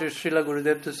that order, Srila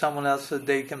Gurudev, to someone else so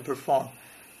they can perform.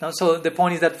 Now, so the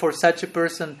point is that for such a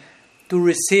person to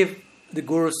receive the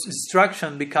Guru's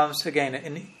instruction becomes,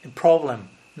 again, a problem,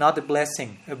 not a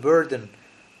blessing, a burden,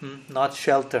 not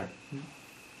shelter.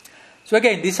 So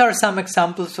again, these are some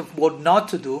examples of what not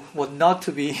to do, what not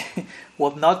to be,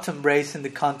 what not to embrace in the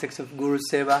context of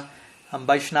Guru-seva and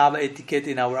Vaisnava etiquette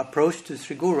in our approach to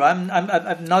Sri Guru.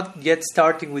 I'm not yet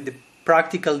starting with the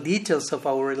practical details of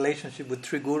our relationship with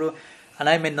Sri Guru, and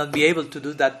I may not be able to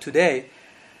do that today.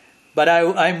 But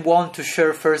I want to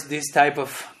share first this type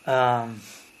of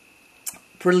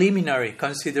preliminary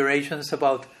considerations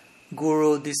about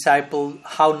Guru, disciple,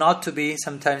 how not to be.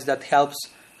 Sometimes that helps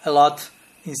a lot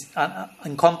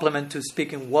in complement to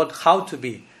speaking how to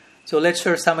be. So let's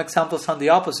share some examples on the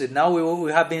opposite. Now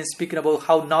we have been speaking about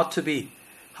how not to be,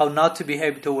 how not to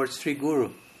behave towards Sri Guru.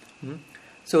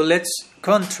 So let's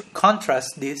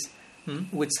contrast this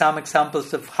with some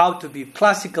examples of how to be.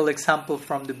 Classical example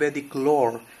from the Vedic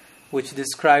lore, which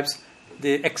describes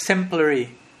the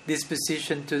exemplary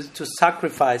disposition to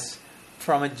sacrifice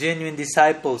from a genuine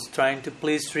disciple trying to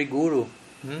please Sri Guru.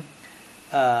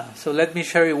 So let me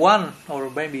share you one, or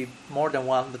maybe more than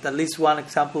one, but at least one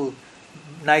example.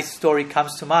 Nice story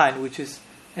comes to mind, which is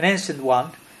an ancient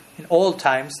one. In old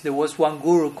times, there was one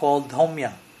guru called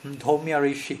Dhaumya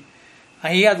Rishi.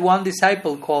 And he had one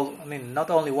disciple called, not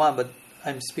only one, but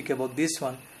I'm speaking about this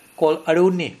one, called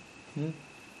Aruni.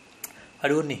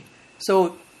 Aruni.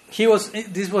 So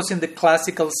this was in the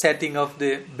classical setting of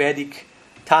the Vedic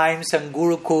times and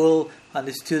Gurukul and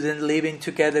the student living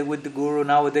together with the Guru.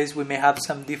 Nowadays we may have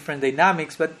some different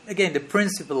dynamics, but again the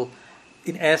principle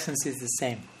in essence is the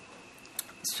same.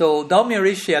 So Dhaumya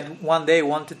Rishi one day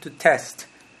wanted to test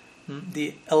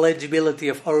the eligibility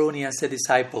of Aruni as a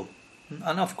disciple.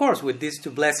 And of course with this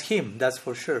to bless him, that's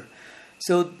for sure.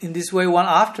 So in this way one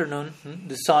afternoon,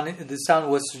 the sun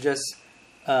was just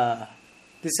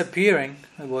disappearing.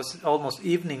 It was almost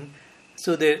evening.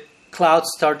 So the clouds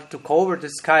started to cover the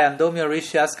sky, and Dhaumya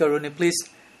Rishi asked Aruni, please,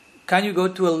 can you go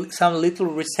to some little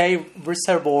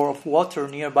reservoir of water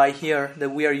nearby here that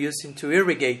we are using to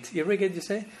irrigate? Irrigate, you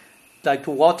say? Like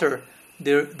to water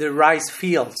the rice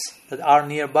fields that are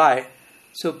nearby.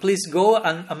 So please go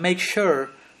and make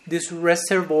sure this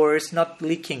reservoir is not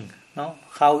leaking. No?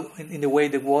 How in the way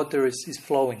the water is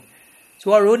flowing.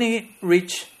 So Aruni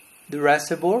reached the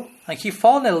reservoir and he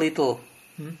found a little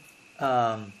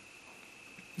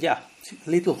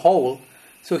little hole.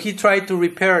 So he tried to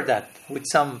repair that with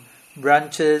some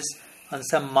branches and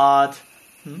some mud.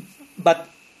 But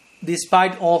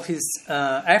despite all his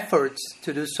efforts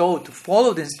to do so, to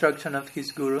follow the instruction of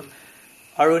his guru,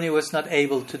 Aruni was not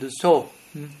able to do so.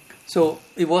 So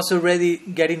it was already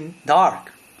getting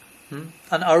dark. And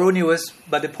Aruni was,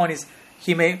 but the point is,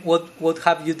 what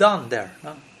have you done there?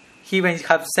 No? He may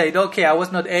have said, okay, I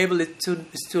was not able, it's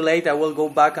too late, I will go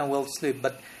back and will sleep.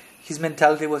 But his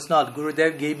mentality was not.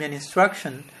 Gurudev gave me an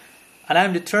instruction, and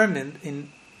I'm determined in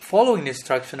following the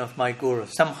instruction of my guru,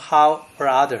 somehow or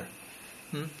other.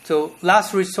 So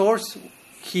last resource,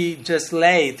 he just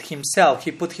laid himself,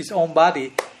 he put his own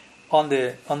body on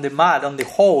the mud, on the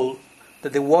hole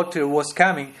that the water was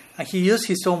coming, and he used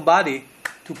his own body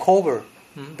to cover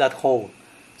that hole.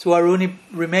 So Aruni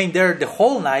remained there the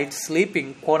whole night,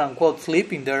 sleeping, quote unquote,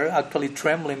 sleeping there, actually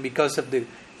trembling because of the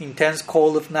intense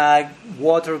cold of night,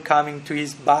 water coming to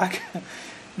his back.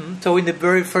 So in the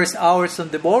very first hours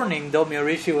of the morning, Dhaumya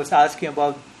Rishi was asking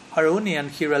about Aruni,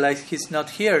 and he realized he's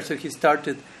not here. So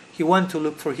he went to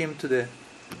look for him to the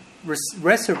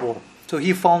reservoir. So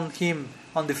he found him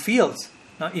on the fields,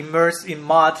 immersed in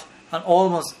mud and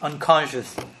almost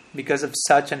unconscious because of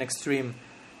such an extreme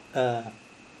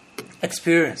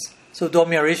experience. So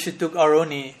Dhaumya Rishi took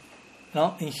Aruni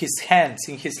in his hands,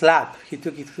 in his lap. He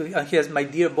took it, and he said, my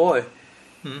dear boy,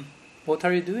 what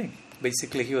are you doing?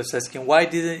 Basically, he was asking, why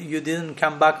you didn't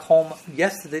come back home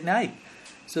yesterday night?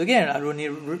 So again,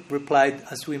 Aruni replied,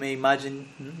 as we may imagine,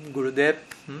 Gurudev,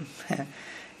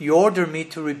 you ordered me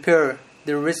to repair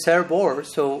the reservoir,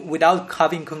 so without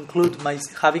having concluded my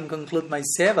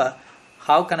seva,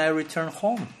 how can I return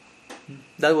home?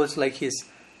 That was like his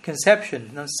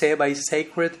conception. Seva is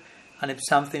sacred, and if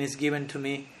something is given to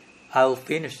me, I'll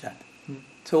finish that.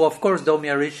 So of course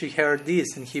Dhaumya Rishi heard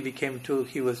this, and he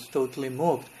was totally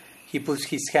moved. He puts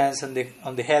his hands on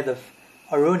the head of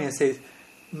Aruni and says,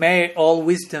 may all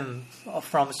wisdom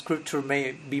from scripture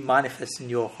may be manifest in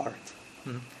your heart.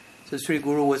 So Sri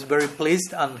Guru was very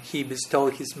pleased, and he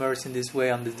bestowed his mercy in this way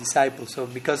on the disciple. So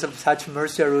because of such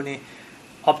mercy, Aruni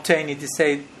obtained it. He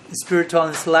said, spiritual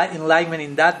enlightenment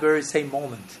in that very same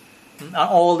moment. And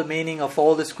all the meaning of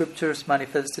all the scriptures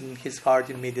manifested in his heart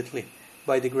immediately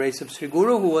by the grace of Sri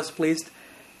Guru, who was pleased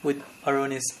with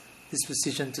Aruni's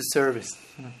disposition to service.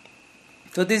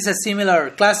 So this is a similar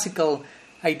classical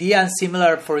idea, and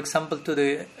similar, for example, to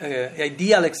the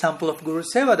ideal example of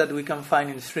Guru-seva that we can find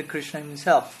in Sri Krishna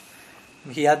himself.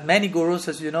 He had many gurus,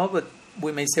 as you know, but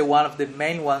we may say one of the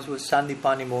main ones was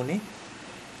Sandipani Muni.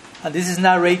 And this is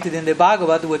narrated in the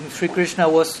Bhagavad when Sri Krishna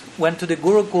went to the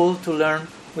Gurukul to learn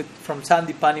from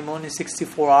Sandipani Muni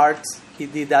 64 arts. He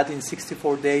did that in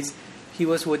 64 days. He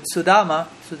was with Sudama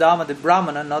the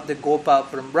Brahmana, not the Gopa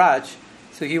from Braj.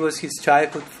 So he was his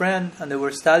childhood friend, and they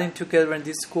were studying together in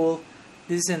this school.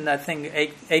 This is in, I think,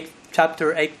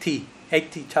 chapter 80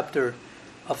 chapter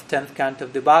of 10th canto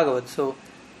of the Bhagavad. So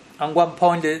at one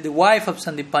point, the wife of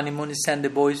Sandipani Muni sent the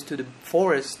boys to the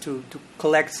forest to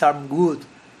collect some wood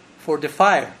for the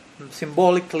fire. And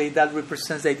symbolically, that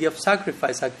represents the idea of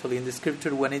sacrifice, actually. In the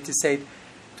scripture, when it is said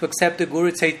to accept the Guru,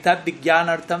 it says, Tat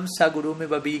Vijnanartam Sa Gurume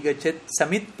Babigachet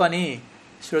Samitpani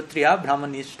Shrotriya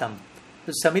Brahmanishtam.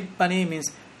 So Samitpani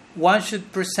means one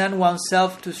should present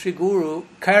oneself to Sri Guru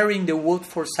carrying the wood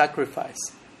for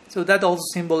sacrifice. So that also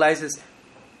symbolizes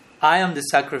I am the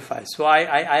sacrifice. So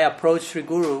I approach Sri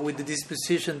Guru with the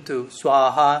disposition to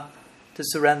swaha, to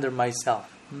surrender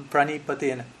myself.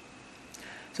 Pranipatina.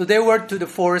 So they went to the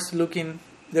forest looking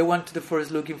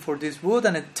for this wood,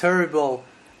 and a terrible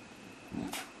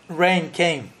rain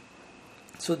came.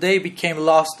 So they became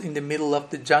lost in the middle of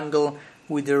the jungle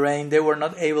with the rain. They were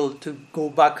not able to go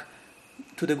back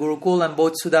to the Gurukul, and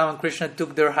both Sudama and Krishna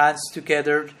took their hands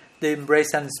together. They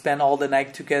embraced and spent all the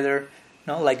night together,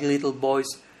 like little boys.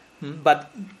 But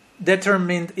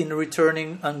determined in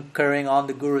returning and carrying on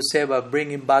the Guru-seva,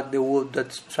 bringing back the wood that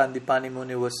Sandipani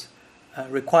Muni was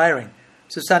requiring.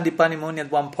 So Sandipani Muni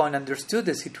at one point understood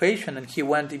the situation, and he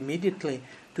went immediately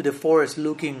to the forest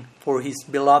looking for his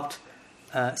beloved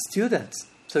students.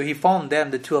 So he found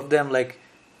them, the two of them,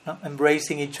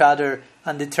 embracing each other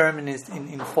and determined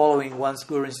in following one's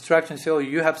Guru instructions. So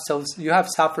you have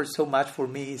suffered so much for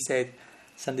me, he said,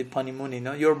 Sandipani Muni.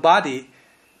 Your body,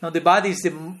 the body is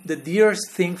the dearest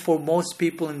thing for most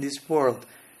people in this world.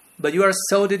 But you are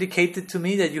so dedicated to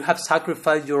me that you have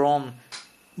sacrificed your own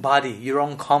body, your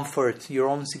own comfort, your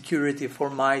own security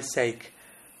for my sake.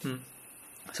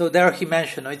 So there he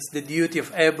mentioned, it's the duty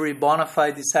of every bona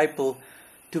fide disciple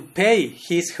to pay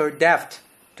her debt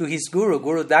to his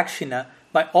Guru Dakshina,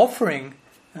 by offering,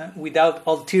 without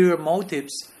ulterior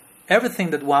motives,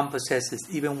 everything that one possesses,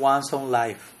 even one's own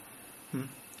life.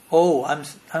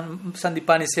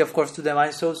 Sandipani say, of course, to them,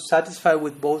 I'm so satisfied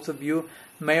with both of you.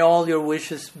 May all your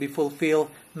wishes be fulfilled.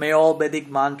 May all Vedic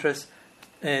mantras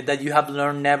that you have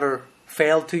learned never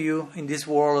fail to you in this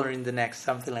world or in the next,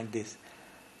 something like this.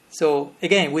 So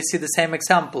again, we see the same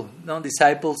example.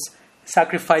 Disciples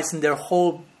sacrificing their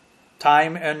whole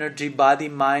time, energy, body,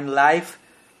 mind, life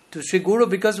to Sri Guru.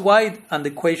 Because why? And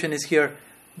the question is here,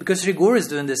 because Sri Guru is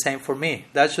doing the same for me.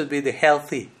 That should be the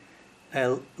healthy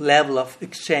level of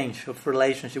exchange, of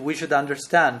relationship. We should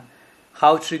understand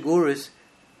how Sri Guru is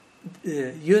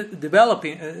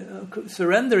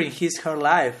surrendering her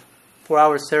life for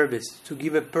our service, to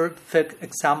give a perfect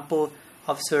example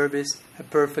of service, a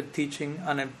perfect teaching,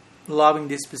 and a loving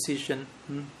disposition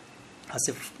as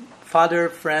a father,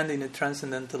 friend in a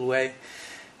transcendental way.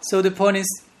 So the point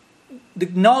is, the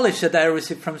knowledge that I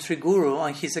received from Sri Guru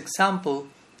and his example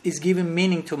is giving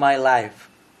meaning to my life.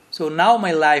 So now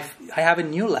my life, I have a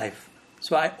new life.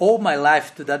 So I owe my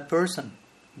life to that person,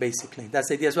 basically. That's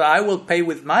the idea. So I will pay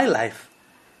with my life,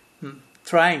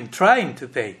 trying to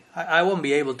pay. I won't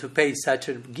be able to pay such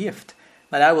a gift,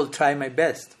 but I will try my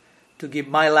best to give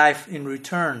my life in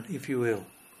return, if you will.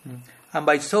 And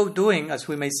by so doing, as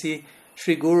we may see,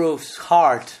 Sri Guru's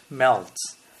heart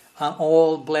melts, and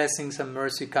all blessings and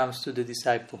mercy comes to the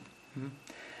disciple.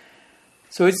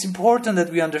 So it's important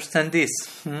that we understand this.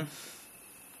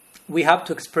 We have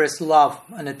to express love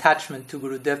and attachment to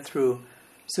Gurudev through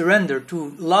surrender,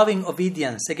 to loving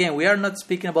obedience. Again, we are not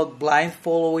speaking about blind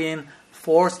following,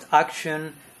 forced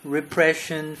action,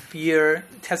 repression, fear.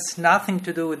 It has nothing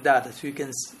to do with that, as you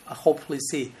can hopefully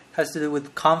see. It has to do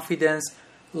with confidence,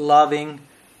 loving,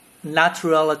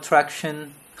 natural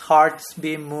attraction, hearts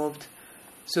being moved.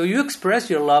 So you express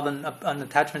your love and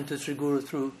attachment to Sri Guru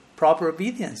through proper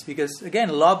obedience. Because again,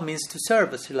 love means to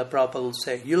serve, as Srila Prabhupada will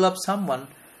say. You love someone,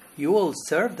 you will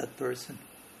serve that person.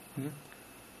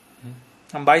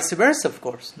 And vice versa, of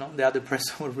course. The other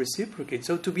person will reciprocate.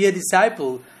 So to be a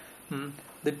disciple,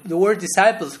 the word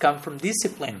disciples come from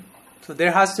discipline. So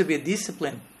there has to be a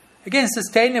discipline. Again,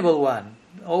 sustainable one.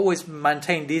 Always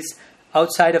maintain this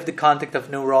outside of the context of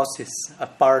neurosis,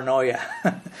 of paranoia,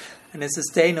 in a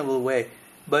sustainable way.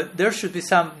 But there should be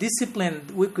some discipline,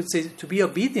 we could say, to be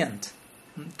obedient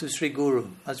to Sri Guru,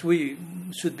 as we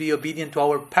should be obedient to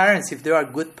our parents. If they are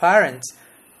good parents,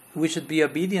 we should be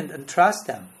obedient and trust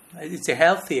them. It's a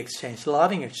healthy exchange,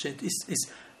 loving exchange.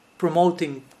 It's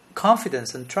promoting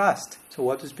confidence and trust. So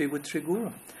what is be with Sri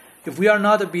Guru? If we are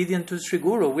not obedient to Sri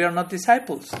Guru, we are not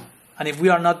disciples. And if we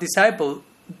are not disciple,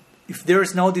 if there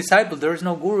is no disciple, there is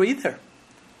no Guru either.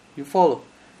 You follow?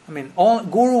 I mean,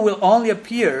 Guru will only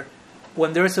appear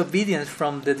when there is obedience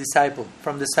from the disciple,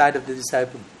 from the side of the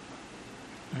disciple.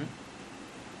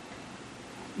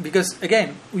 Because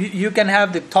again, you can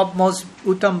have the topmost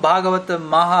Uttam Bhagavata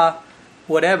Maha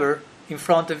whatever in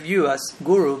front of you as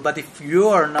Guru, but if you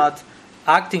are not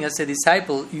acting as a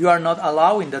disciple, you are not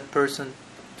allowing that person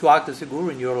to act as a Guru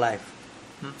in your life.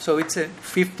 So it's a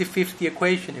 50-50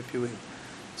 equation, if you will.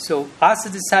 So as a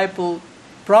disciple,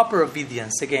 proper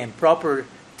obedience, again, proper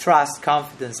trust,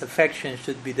 confidence, affection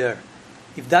should be there.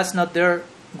 If that's not there,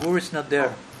 Guru is not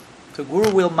there. So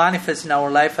Guru will manifest in our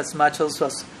life as much also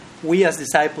as we as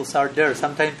disciples are there.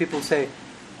 Sometimes people say,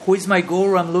 who is my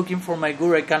Guru? I'm looking for my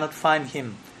Guru, I cannot find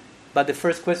him. But the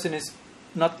first question is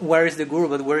not where is the Guru,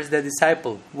 but where is the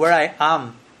disciple? Where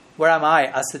am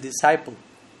I as a disciple?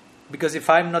 Because if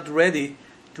I'm not ready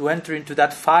to enter into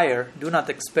that fire, do not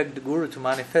expect the Guru to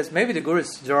manifest. Maybe the Guru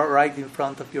is right in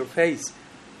front of your face,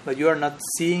 but you are not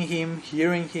seeing him,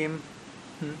 hearing him,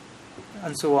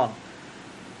 and so on.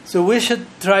 So we should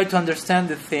try to understand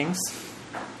the things,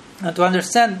 and to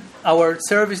understand our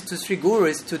service to Sri Guru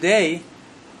is today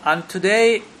and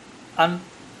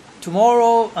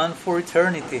tomorrow and for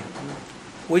eternity.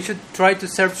 We should try to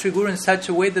serve Sri Guru in such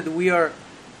a way that we are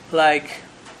like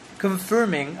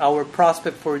confirming our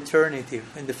prospect for eternity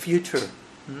in the future,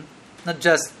 not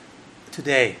just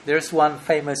today. There's one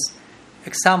famous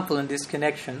example in this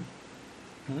connection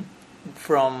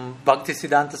from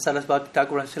Bhaktisiddhanta Saraswati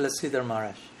Thakur and Srila Sridhar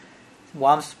Maharaj.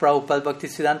 Once Prabhupada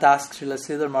Bhaktisiddhanta asked Srila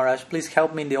Sridhar Maharaj, please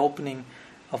help me in the opening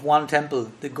of one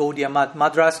temple, the Gaudiya Math,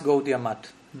 Madras Gaudiya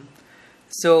Math.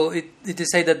 So it is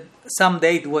said that some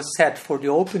date was set for the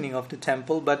opening of the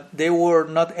temple, but they were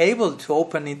not able to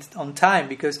open it on time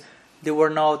because there were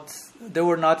not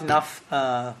enough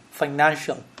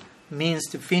financial means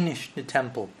to finish the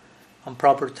temple on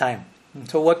proper time. And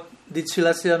so what did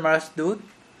Srila Sridhar Maharaj do?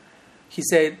 He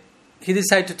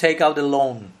decided to take out a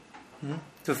loan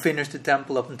to finish the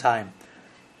temple on time.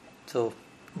 So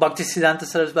Bhaktisiddhanta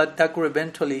Saraswati Thakur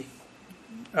eventually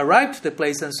arrived to the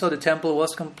place and saw the temple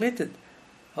was completed.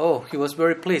 Oh, he was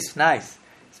very pleased, nice.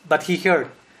 But he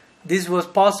heard this was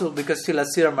possible because Srila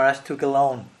Sridhar Maharaj took a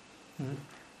loan.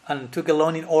 And took a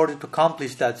loan in order to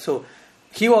accomplish that. So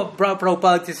Prabhupada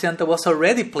Bhaktisiddhanta was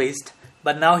already pleased,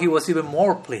 but now he was even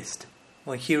more pleased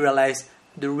when he realized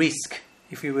the risk,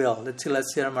 if you will, that Srila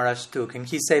Sridhar Maharaj took. And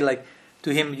he said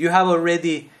to him, you have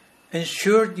already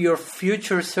ensured your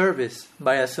future service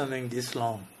by assuming this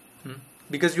loan.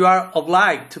 Because you are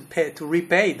obliged to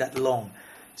repay that loan.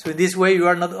 So in this way you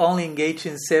are not only engaged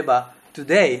in seva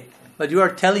today, but you are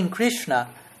telling Krishna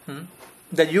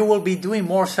that you will be doing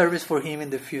more service for him in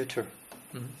the future.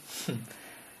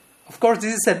 Of course,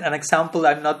 this is an example.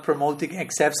 I'm not promoting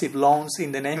excessive loans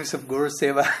in the names of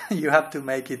Guru-seva. You have to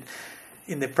make it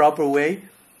in the proper way.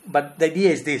 But the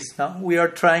idea is this. No? We are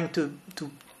trying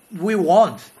we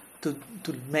want to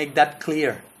make that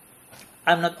clear.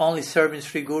 I'm not only serving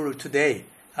Sri Guru today.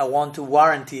 I want to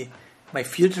warranty my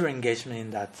future engagement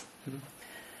in that.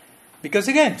 Because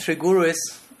again, Sri Guru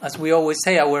is, as we always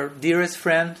say, our dearest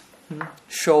friend,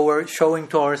 showing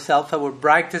to ourselves our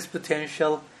brightest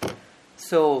potential.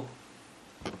 So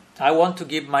I want to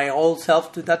give my whole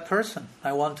self to that person.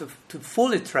 I want to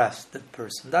fully trust that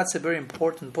person. That's a very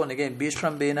important point. Again,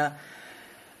 Vishrambena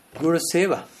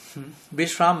Guru-seva.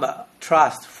 Vishramba,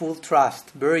 trust, full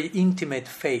trust, very intimate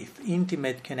faith,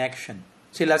 intimate connection.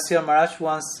 Srila Sridhar Maharaj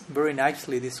once very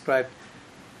nicely described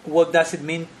what does it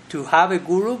mean to have a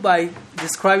guru by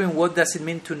describing what does it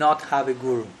mean to not have a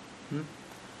guru.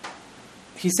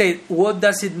 He said, what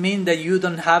does it mean that you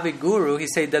don't have a guru? He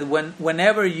said that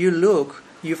whenever you look,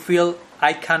 you feel,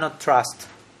 I cannot trust.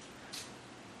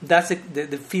 That's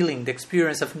the feeling, the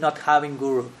experience of not having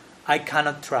guru. I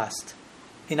cannot trust.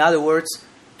 In other words,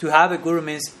 to have a guru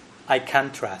means I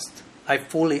can trust. I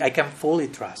can fully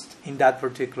trust in that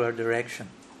particular direction.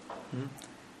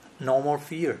 No more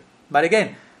fear. But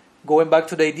again, going back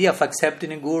to the idea of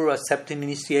accepting a guru, accepting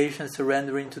initiation,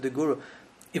 surrendering to the guru.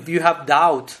 If you have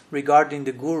doubt regarding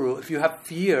the guru, if you have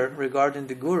fear regarding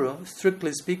the guru,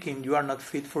 strictly speaking, you are not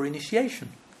fit for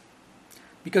initiation.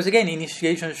 Because again,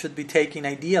 initiation should be taken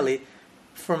ideally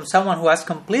from someone who has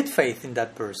complete faith in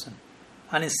that person.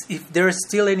 And if there is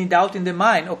still any doubt in the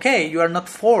mind, okay, you are not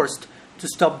forced to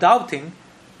stop doubting,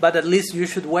 but at least you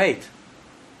should wait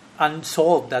and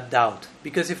solve that doubt.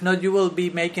 Because if not, you will be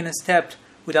making a step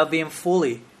without being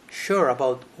fully sure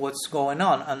about what's going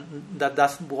on, and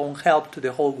that won't help to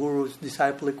the whole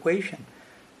guru-disciple equation.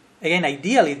 Again,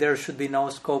 ideally, there should be no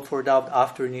scope for doubt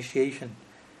after initiation.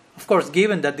 Of course,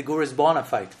 given that the guru is bona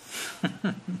fide.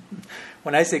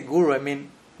 When I say guru, I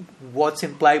mean what's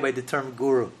implied by the term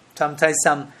guru. Sometimes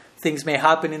some things may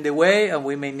happen in the way, and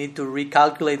we may need to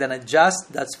recalculate and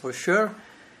adjust, that's for sure.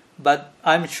 But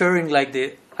I'm sharing like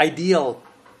the ideal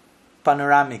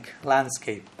panoramic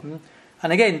landscape.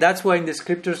 And again, that's why in the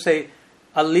scriptures say,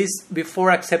 at least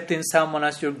before accepting someone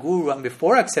as your guru and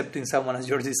before accepting someone as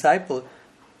your disciple,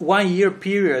 1 year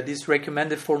period is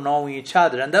recommended for knowing each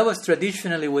other. And that was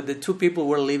traditionally when the two people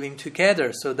were living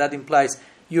together. So that implies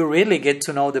you really get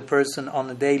to know the person on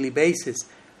a daily basis.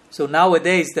 So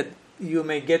nowadays that you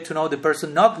may get to know the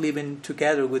person not living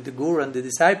together with the guru and the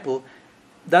disciple,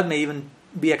 that may even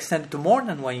be extended to more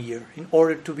than 1 year in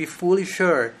order to be fully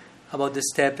sure about the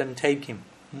step I'm taking.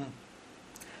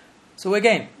 So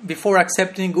again, before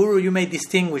accepting guru, you may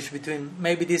distinguish between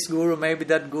maybe this guru, maybe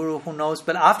that guru, who knows.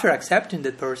 But after accepting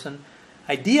that person,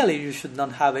 ideally you should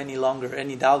not have any longer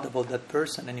any doubt about that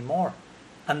person anymore.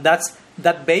 And that's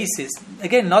that basis,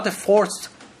 again, not a forced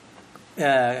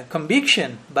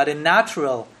conviction, but a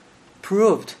natural,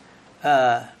 proved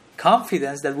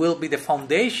confidence that will be the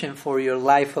foundation for your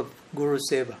life of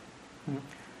Guru-seva.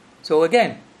 So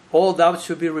again, all doubts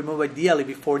should be removed ideally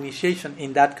before initiation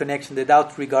in that connection, the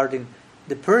doubt regarding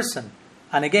the person.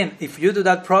 And again, if you do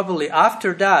that properly,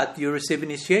 after that you receive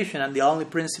initiation, and the only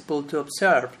principle to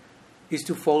observe is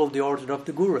to follow the order of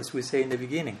the Guru, as we say in the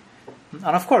beginning.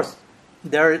 And of course,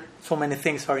 there are so many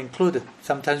things are included.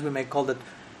 Sometimes we may call that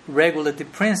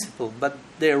regulative principle, but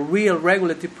the real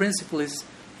regulative principle is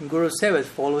in Guru-seva,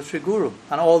 follow Sri Guru,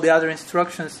 and all the other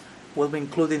instructions will be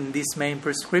included in this main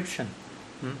prescription.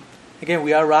 Again,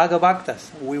 we are Raga Bhaktas.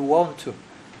 We want to.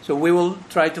 So we will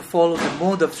try to follow the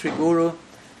mood of Sri Guru,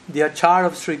 the achar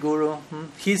of Sri Guru.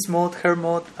 His mood, her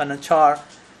mood, and achar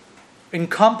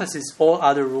encompasses all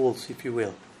other rules, if you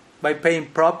will. By paying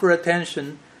proper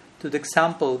attention to the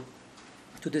example,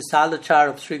 to the sadachar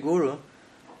of Sri Guru,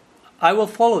 I will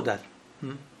follow that.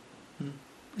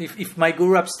 If my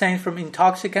Guru abstains from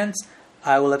intoxicants,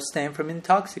 I will abstain from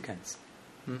intoxicants.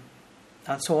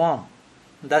 And so on.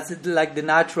 That's like the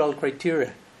natural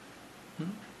criteria.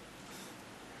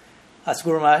 As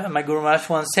my Guru Maharaj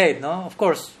once said, no? Of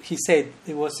course, he said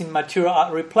it was immature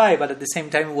reply, but at the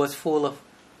same time it was full of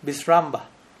visramba.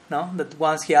 No? That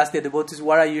once he asked the devotees,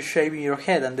 why are you shaving your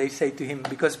head? And they say to him,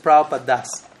 because Prabhupada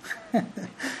does.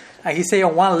 And he said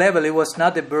on one level it was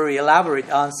not a very elaborate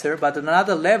answer, but on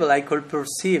another level I could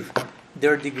perceive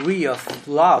their degree of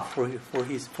love for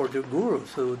their Guru.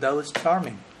 So that was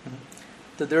charming.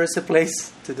 So there is a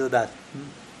place to do that.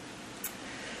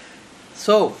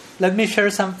 So let me share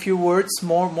some few words,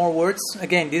 more words.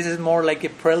 Again, this is more like a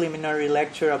preliminary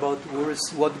lecture about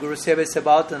what Guru-seva is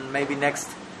about, and maybe next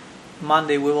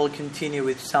Monday we will continue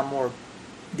with some more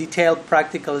detailed,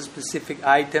 practical, specific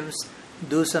items,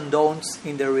 do's and don'ts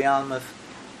in the realm of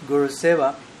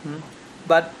Guru-seva.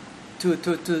 But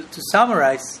to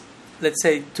summarize, let's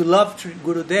say to love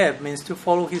Gurudev means to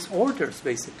follow his orders,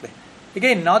 basically.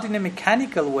 Again, not in a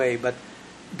mechanical way, but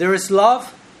there is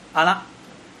love, and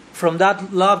from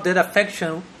that love, that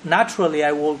affection, naturally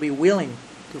I will be willing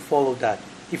to follow that.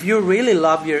 If you really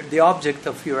love the object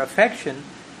of your affection,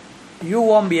 you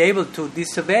won't be able to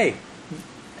disobey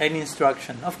any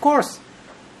instruction. Of course,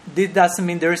 this doesn't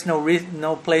mean there is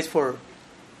no place for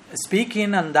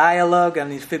speaking and dialogue,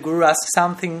 and if the Guru asks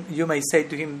something, you may say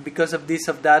to him, because of this,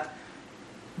 of that,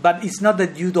 but it's not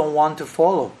that you don't want to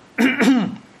follow.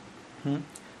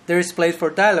 There is place for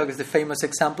dialogue. It's the famous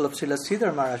example of Srila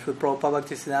Sridhar Maharaj, where Prabhupada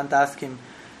Bhaktisiddhanta asked him,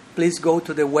 please go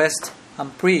to the West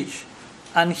and preach.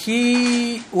 And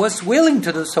he was willing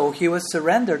to do so. He was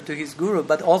surrendered to his Guru,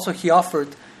 but also he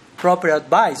offered proper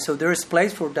advice. So there is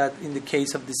place for that in the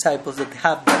case of disciples that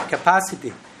have that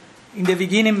capacity. In the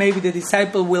beginning, maybe the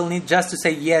disciple will need just to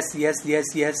say yes, yes, yes,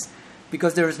 yes,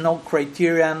 because there is no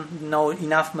criterion, no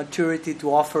enough maturity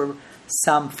to offer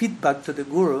some feedback to the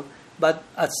Guru. But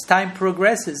as time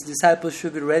progresses, disciples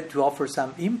should be ready to offer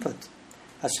some input.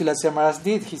 As Srila Sridhar Maharaj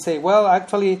did, he said, well,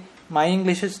 actually, my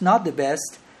English is not the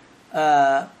best.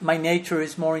 My nature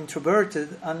is more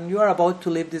introverted, and you are about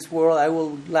to leave this world.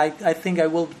 I think I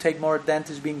will take more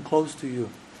advantage being close to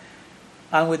you.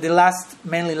 And with the last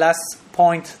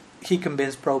point, he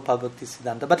convinced Prabhupada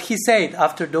Bhaktisiddhanta. But he said,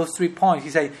 after those 3 points, he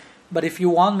said, but if you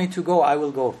want me to go, I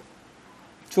will go.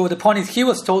 So the point is, he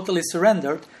was totally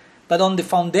surrendered, but on the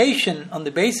foundation, on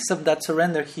the basis of that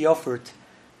surrender, he offered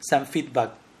some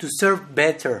feedback to serve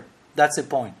better. That's the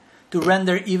point. To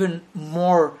render even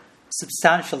more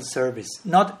substantial service,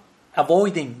 not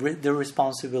avoiding the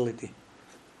responsibility.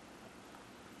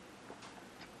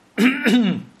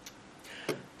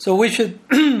 So we should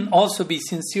also be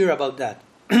sincere about that.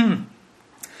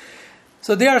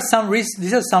 So there are some reasons.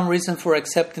 These are some reasons for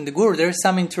accepting the Guru. There is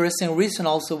some interesting reason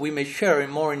also we may share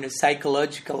more in the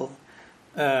psychological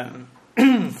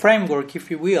framework,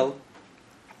 if you will.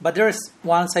 But there is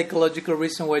one psychological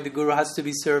reason why the Guru has to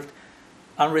be served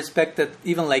unrespected,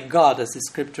 even like God, as the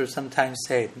scriptures sometimes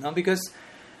say. No? Because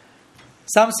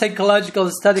some psychological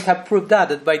studies have proved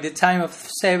that by the time of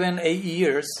 7-8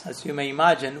 years, as you may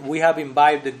imagine, we have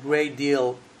imbibed a great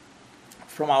deal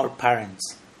from our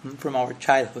parents, from our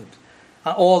childhood.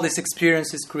 All these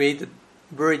experiences created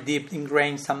very deep,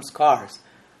 ingrained some scars.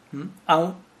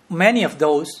 And many of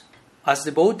those, as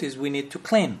devotees, we need to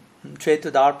clean.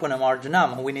 Cheta darpana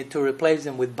marjanam, and we need to replace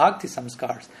them with bhakti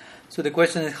samskars. So the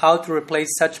question is how to replace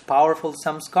such powerful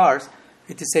samskars.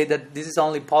 It is said that this is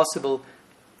only possible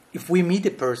if we meet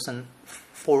a person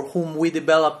for whom we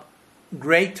develop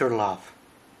greater love.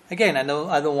 Again, I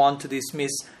don't want to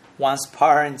dismiss one's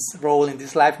parents' role in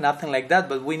this life, nothing like that,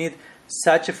 but we need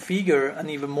such a figure and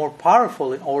even more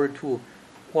powerful in order to,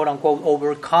 quote-unquote,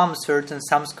 overcome certain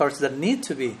samskars that need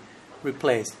to be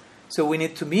replaced. So we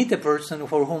need to meet a person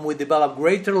for whom we develop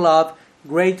greater love,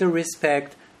 greater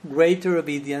respect, greater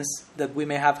obedience that we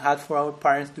may have had for our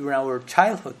parents during our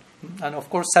childhood. And of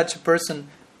course, such a person,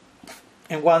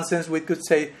 in one sense, we could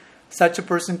say, such a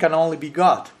person can only be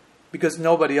God, because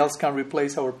nobody else can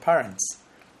replace our parents.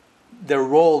 Their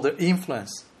role, their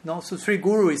influence. No, so Sri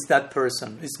Guru is that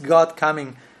person. It's God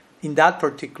coming in that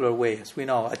particular way, as we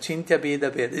know. Achintya Veda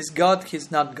Veda. It's God,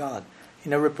 He's not God,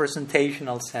 in a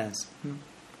representational sense.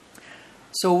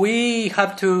 So we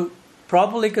have to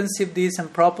properly conceive this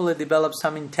and properly develop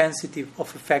some intensity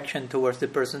of affection towards the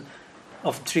person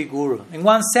of Sri Guru. In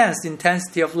one sense, the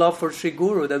intensity of love for Sri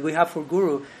Guru that we have for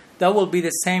Guru, that will be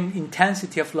the same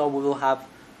intensity of love we will have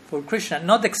for Krishna.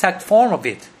 Not the exact form of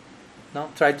it. No,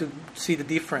 try to see the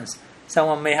difference.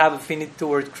 Someone may have affinity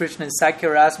towards Krishna in Sakya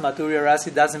Ras, Madhurya Ras.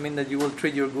 It doesn't mean that you will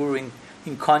treat your Guru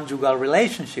in conjugal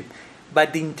relationship.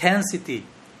 But the intensity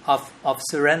of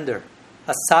surrender,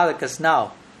 as sadhakas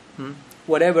now,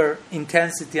 whatever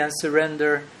intensity and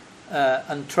surrender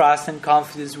and trust and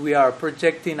confidence we are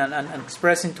projecting and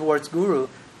expressing towards Guru,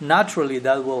 naturally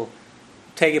that will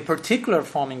take a particular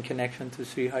form in connection to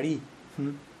Sri Hari.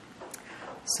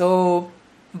 So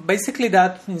basically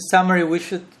that, in summary,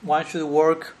 one should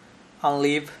work and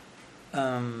live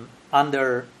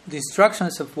under the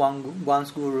instructions of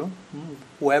one's Guru,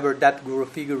 whoever that Guru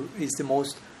figure is the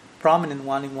most prominent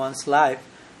one in one's life.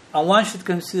 And one should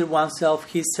consider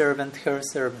oneself his servant, her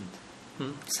servant.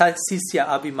 Sisya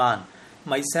Abhiman.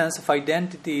 My sense of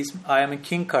identity is I am a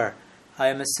kinkar, I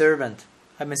am a servant,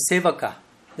 I'm a sevaka.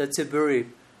 That's a very,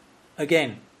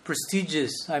 again,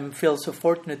 prestigious. I feel so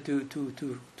fortunate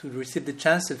to receive the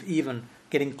chance of even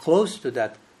getting close to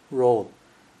that role.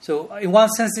 So in one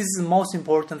sense, this is the most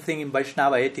important thing in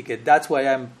Vaisnava etiquette. That's why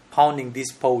I'm pounding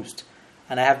this post.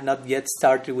 And I have not yet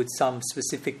started with some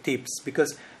specific tips,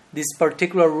 because these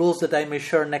particular rules that I may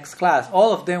share next class,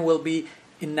 all of them will be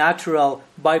a natural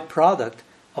byproduct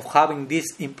of having this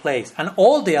in place. And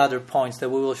all the other points that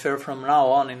we will share from now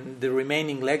on in the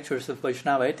remaining lectures of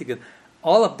Vaisnava etiquette,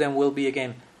 all of them will be,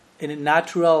 again, a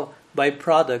natural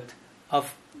byproduct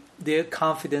of the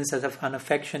confidence and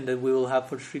affection that we will have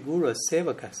for Sri Guru as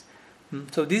sevakas.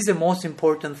 So this is the most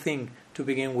important thing to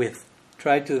begin with.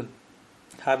 Try to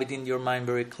have it in your mind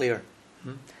very clear.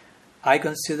 I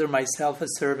consider myself a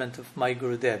servant of my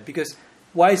Gurudev. Because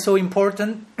why so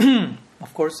important?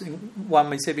 Of course, one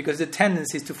may say because the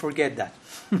tendency is to forget that,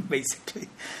 basically.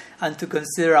 And to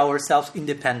consider ourselves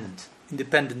independent.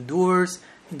 Independent doers,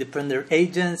 independent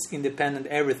agents, independent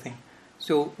everything.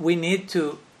 So we need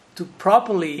to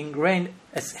properly ingrain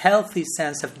a healthy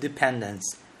sense of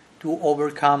dependence to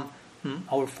overcome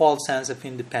our false sense of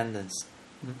independence.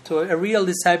 So a real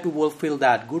disciple will feel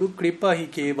that. Guru Kripa Hi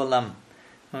Kevalam.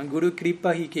 Guru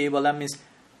Kripa Hi Kevalam means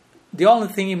the only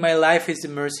thing in my life is the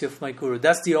mercy of my Guru.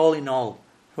 That's the all in all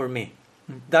for me.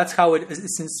 That's how a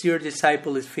sincere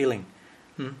disciple is feeling.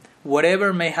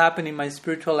 Whatever may happen in my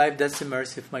spiritual life, that's the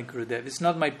mercy of my Gurudev. It's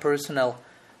not my personal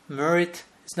merit.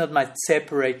 It's not my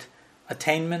separate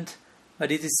attainment,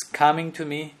 but it is coming to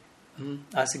me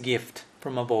as a gift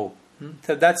from above.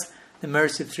 So that's the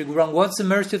mercy of Sri Guru. And what's the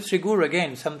mercy of Sri Guru?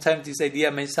 Again, sometimes this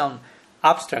idea may sound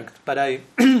abstract, but I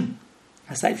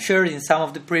As I've shared in some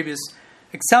of the previous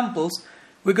examples,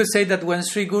 we could say that when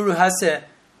Sri Guru has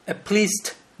a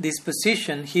pleased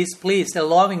disposition, he is pleased, a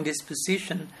loving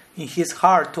disposition in his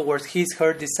heart towards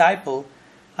her disciple,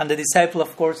 and the disciple,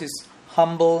 of course, is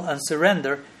humble and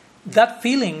surrender. That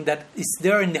feeling that is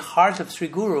there in the heart of Sri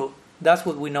Guru, that's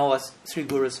what we know as Sri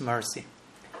Guru's mercy.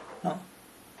 No?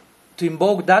 To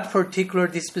invoke that particular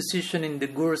disposition in the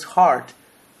Guru's heart,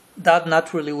 that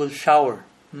naturally will shower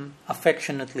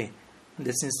affectionately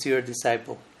the sincere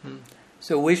disciple.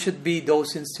 So we should be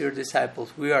those sincere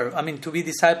disciples. To be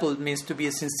disciple means to be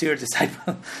a sincere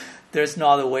disciple. There's no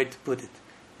other way to put it.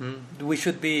 We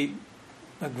should be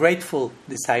grateful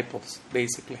disciples,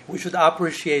 basically. We should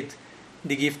appreciate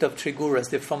the gift of Sri Guru, as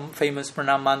the famous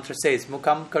pranam mantra says,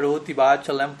 Mukam karoti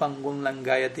vachalam pangum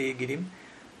langayate girim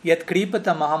yat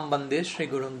kripata maham bande Sri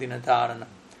Gurun dinatarana.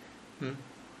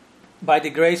 By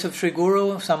the grace of Sri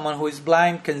Guru, someone who is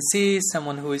blind can see,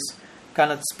 someone who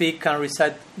cannot speak can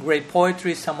recite great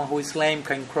poetry, someone who is lame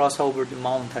can cross over the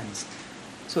mountains.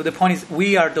 So the point is,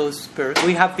 we are those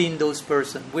we have been those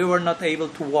persons. We were not able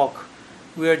to walk.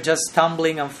 We are just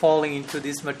stumbling and falling into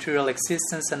this material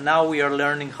existence, and now we are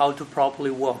learning how to properly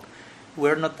walk. We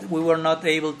were not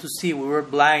able to see. We were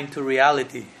blind to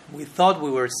reality. We thought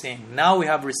we were seeing. Now we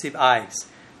have received eyes.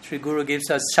 Sri Guru gives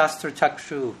us Shastra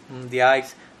Chakshu, the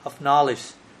eyes of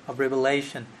knowledge, of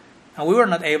revelation. And we were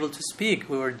not able to speak.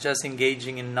 We were just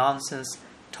engaging in nonsense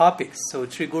topics. So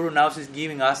Sri Guru now is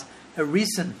giving us a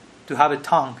reason to have a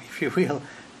tongue, if you will,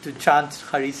 to chant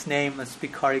Hari's name and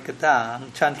speak Harikatha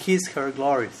and chant her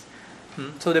glories.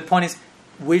 So the point is,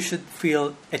 we should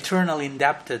feel eternally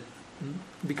indebted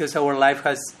because our life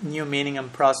has new meaning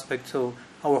and prospect. So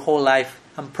our whole life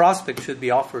and prospect should be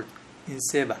offered in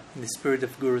Seva, in the spirit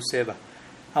of Guru-seva.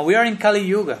 And we are in Kali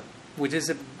Yuga, which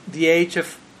is the age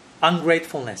of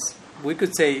ungratefulness. We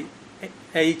could say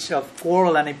age of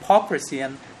quarrel and hypocrisy,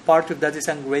 and part of that is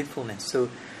ungratefulness. So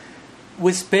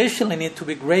we especially need to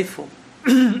be grateful.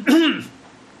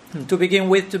 To begin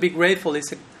with, to be grateful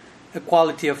is a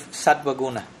quality of sattva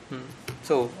guna.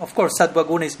 So, of course, sattva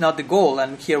guna is not the goal,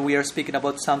 and here we are speaking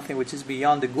about something which is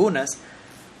beyond the gunas,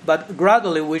 but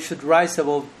gradually we should rise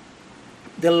above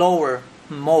the lower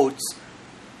modes,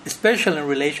 especially in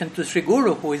relation to Sri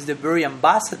Guru, who is the very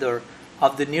ambassador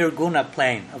of the nirguna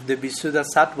plane, of the Visuddha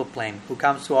Sattva plane, who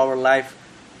comes to our life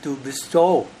to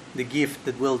bestow the gift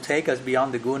that will take us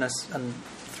beyond the gunas and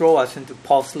throw us into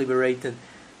pulse-liberated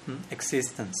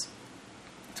existence.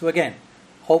 So again,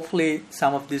 hopefully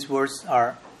some of these words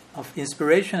are of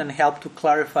inspiration and help to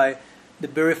clarify the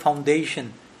very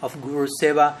foundation of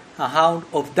Guru-seva, and how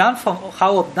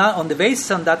on the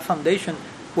basis of that foundation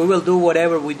we will do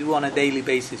whatever we do on a daily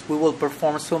basis. We will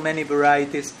perform so many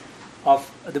varieties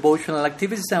of devotional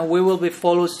activities, and we will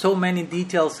follow so many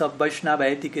details of Vaisnava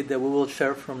etiquette that we will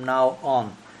share from now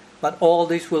on. But all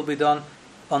this will be done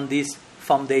on this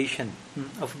foundation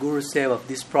of Guru-seva, of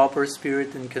this proper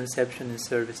spirit and conception and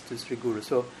service to Sri Guru.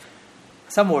 So,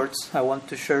 some words I want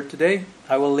to share today.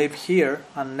 I will leave here,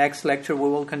 and next lecture we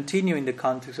will continue in the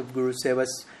context of Guru-seva,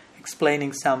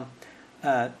 explaining some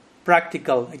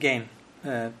practical, again,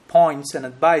 points and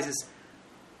advices,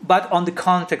 but on the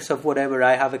context of whatever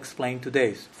I have explained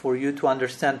today, for you to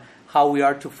understand how we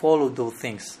are to follow those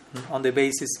things on the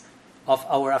basis of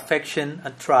our affection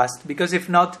and trust. Because if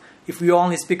not, if we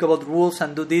only speak about rules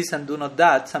and do this and do not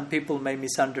that, some people may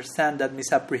misunderstand that,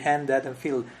 misapprehend that, and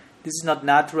feel this is not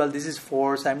natural, this is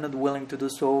force, I'm not willing to do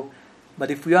so. But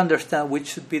if we understand which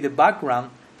should be the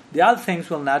background, the other things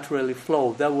will naturally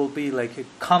flow. That will be like a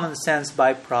common sense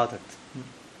byproduct.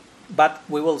 But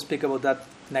we will speak about that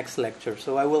next lecture.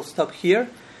 So I will stop here.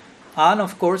 And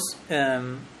of course,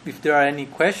 if there are any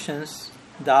questions,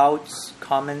 doubts,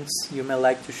 comments you may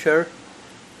like to share,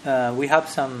 we have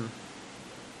some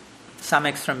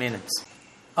extra minutes.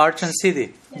 Archan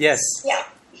Siddhi, yes. Yeah.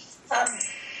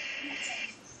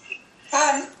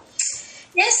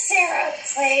 Is there a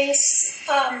place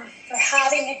for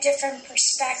having a different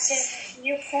perspective,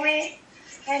 viewpoint,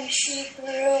 and Sri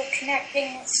Guru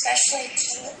connecting especially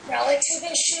to relative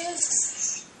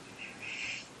issues?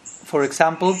 For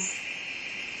example?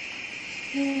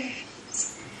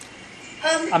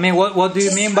 I mean, what do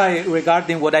you mean by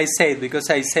regarding what I said? Because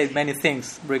I said many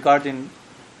things regarding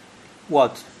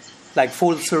what? Like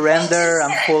full surrender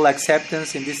and full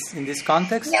acceptance in this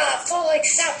context? Yeah, full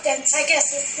acceptance. I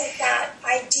guess it's like that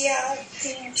idea of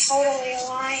being totally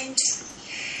aligned.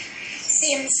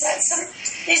 Seems that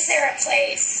is there a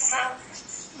place to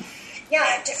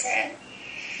have, different...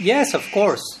 Yes, of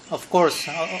course.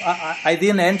 I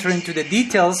didn't enter into the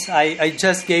details. I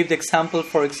just gave the example,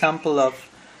 for example,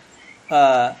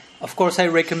 of course I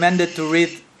recommended to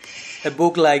read a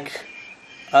book like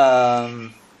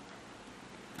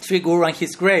Sri Guru and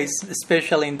His Grace,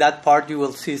 especially in that part, you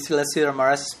will see Srila Sridhar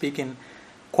Maharaj speaking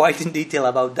quite in detail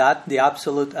about that, the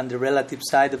absolute and the relative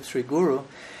side of Sri Guru.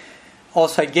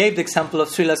 Also, I gave the example of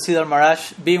Srila Sridhar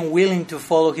Maharaj being willing to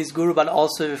follow his Guru, but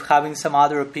also having some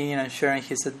other opinion and sharing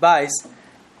his advice.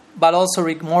 But also,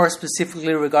 more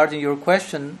specifically regarding your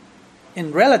question,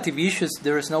 in relative issues,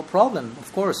 there is no problem,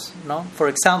 of course. No, for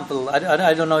example,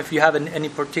 I don't know if you have any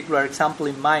particular example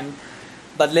in mind,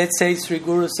 but let's say Sri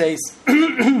Guru says,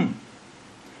 I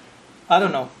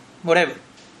don't know, whatever.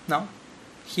 No,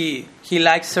 he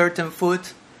likes certain food,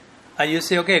 and you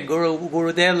say, okay,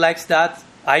 Gurudev likes that,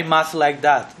 I must like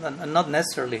that. And not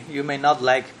necessarily. You may not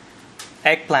like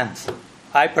eggplants.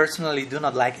 I personally do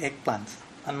not like eggplants,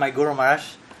 and my Guru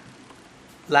Maharaj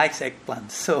likes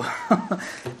eggplants. So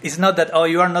it's not that,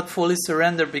 you are not fully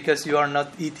surrendered because you are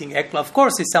not eating eggplant. Of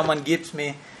course, if someone gives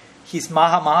me his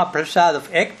Maha Prasad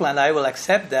of eggplant, I will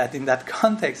accept that in that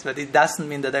context, but it doesn't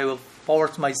mean that I will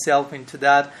force myself into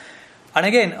that. And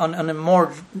again, on a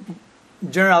more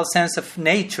general sense of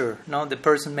nature, the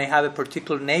person may have a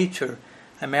particular nature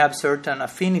and may have certain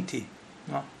affinity.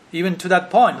 Even to that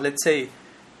point, let's say,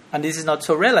 and this is not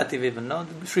so relative even,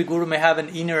 Sri Guru may have an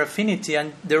inner affinity,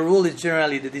 and the rule is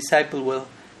generally the disciple will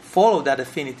follow that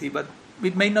affinity, but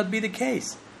it may not be the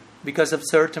case because of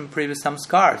certain previous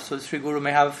samskars. So Sri Guru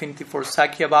may have affinity for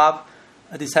Sakya Bhav,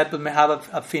 a disciple may have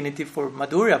affinity for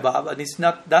Madhurya Bhav, and it's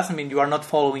not doesn't mean you are not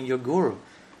following your Guru.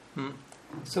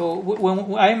 So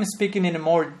when I am speaking in a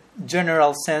more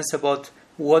general sense about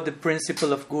what the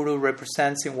principle of Guru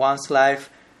represents in one's life,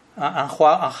 and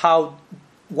how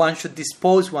one should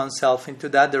dispose oneself into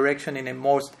that direction in a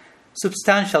most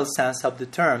substantial sense of the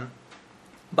term.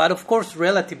 But of course,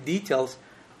 relative details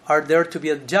are there to be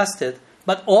adjusted.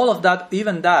 But all of that,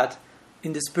 even that,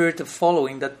 in the spirit of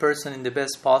following that person in the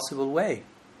best possible way.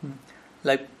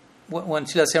 Like when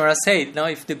Srila Sridhar said,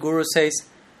 if the Guru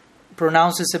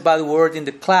pronounces a bad word in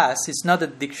the class, it's not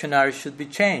that the dictionary should be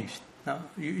changed. No,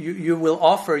 you will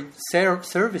offer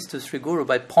service to Sri Guru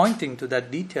by pointing to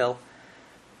that detail.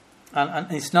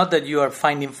 And it's not that you are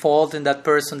finding fault in that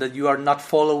person, that you are not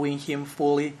following him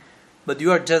fully, but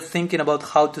you are just thinking about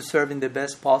how to serve in the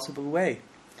best possible way.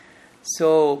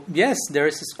 So, yes, there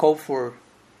is a scope for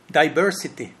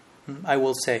diversity, I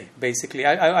will say, basically.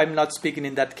 I'm not speaking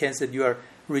in that case that you are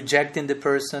rejecting the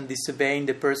person, disobeying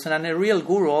the person. And a real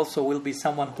Guru also will be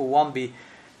someone who won't be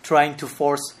trying to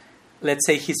force, let's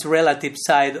say, his relative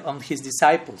side on his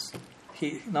disciples.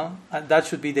 And that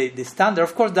should be the standard.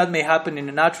 Of course, that may happen in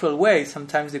a natural way.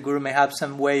 Sometimes the Guru may have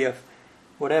some way of,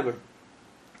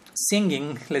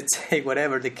 singing, let's say,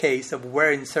 whatever the case, of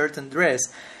wearing certain dress.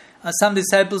 And some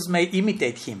disciples may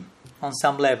imitate him on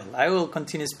some level. I will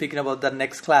continue speaking about that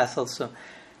next class also.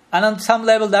 And on some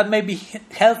level, that may be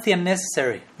healthy and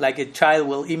necessary. Like a child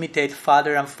will imitate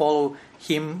father and follow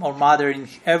him or mother in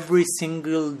every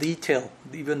single detail,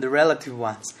 even the relative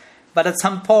ones. But at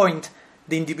some point,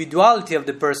 the individuality of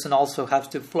the person also has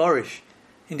to flourish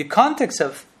in the context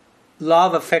of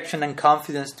love, affection, and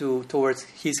confidence towards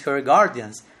her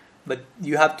guardians. But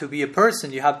you have to be a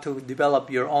person. You have to develop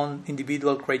your own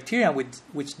individual criteria,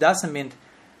 which doesn't mean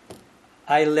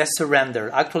I less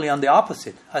surrender. Actually, on the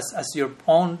opposite. As your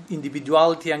own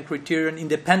individuality and criterion,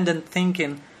 independent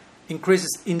thinking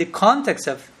increases in the context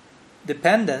of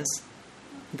dependence,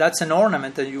 that's an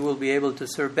ornament, and you will be able to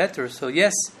serve better. So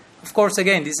yes, of course,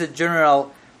 again, this is a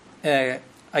general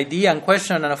idea and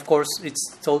question, and of course,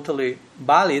 it's totally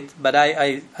valid. But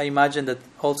I imagine that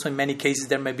also in many cases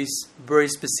there may be very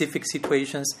specific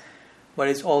situations where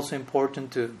it's also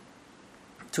important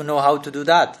to know how to do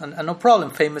that. And no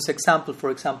problem. Famous example, for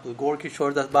example, Gaur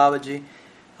Kishore Das Babaji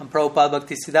and Prabhupada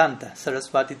Bhaktisiddhanta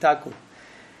Saraswati Thakur.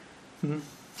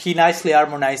 He nicely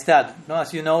harmonized that.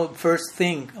 As you know, first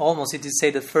thing, almost it is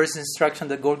said, the first instruction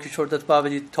that Gaur Kishore Das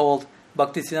Babaji told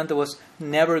Bhaktisiddhanta was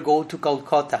never go to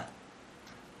Calcutta.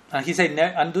 And he said,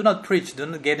 and do not preach, do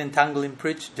not get entangled in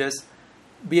preach, just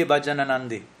be a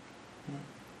Bhajananandi.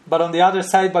 But on the other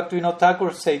side, Bhaktivinoda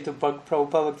Thakur said to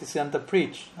Prabhupada Bhaktisiddhanta,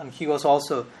 preach. And he was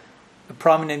also a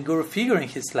prominent Guru figure in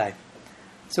his life.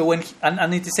 So when I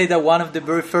need to say that one of the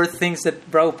very first things that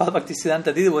Prabhupada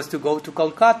Bhaktisiddhanta did was to go to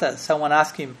Calcutta. Someone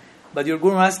asked him, but your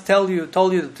Guru Maharaj told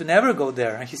you to never go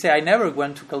there. And he said, I never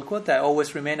went to Calcutta. I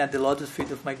always remain at the lotus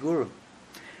feet of my Guru.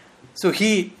 So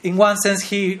he, in one sense,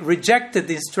 he rejected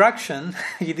the instruction.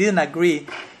 He didn't agree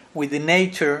with the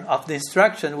nature of the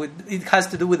instruction. It has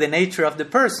to do with the nature of the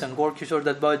person. Gaur Kishore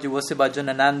Das Babaji was a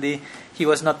Bhajananandi. He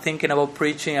was not thinking about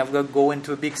preaching, about going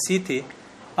to a big city.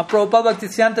 And Prabhupada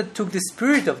Bhaktisiddhanta took the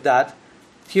spirit of that.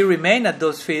 He remained at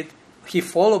those feet. He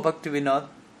followed Bhaktivinoda.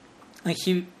 And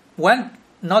he went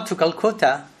not to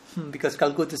Calcutta, because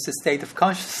Calcutta is a state of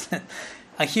consciousness,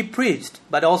 and he preached.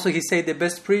 But also he said the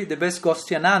best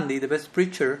Gostianandi, the best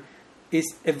preacher,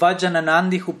 is a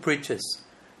Vajananandi who preaches.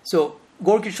 So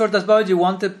Gaur Kishore Das Babaji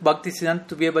wanted Bhaktisiddhanta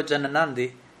to be a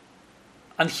Vajananandi,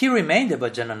 and he remained a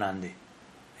Vajananandi.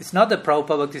 It's not that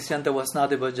Prabhupada Bhaktisiddhanta was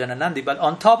not a Vajananandi, but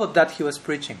on top of that he was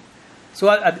preaching.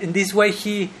 So in this way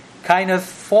he kind of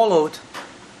followed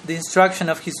the instruction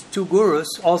of his two gurus.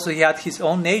 Also he had his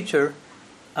own nature,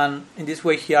 and in this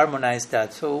way he harmonized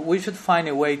that. So we should find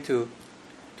a way to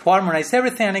harmonize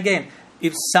everything. And again,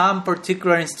 if some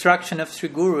particular instruction of Sri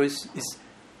Guru is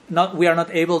not, we are not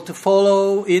able to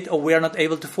follow it, or we are not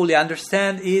able to fully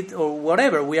understand it, or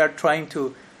whatever, we are trying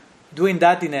to doing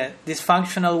that in a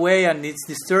dysfunctional way and it's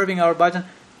disturbing our bhajan,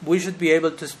 we should be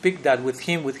able to speak that with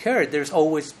him, with her. There's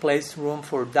always room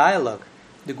for dialogue.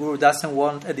 The Guru doesn't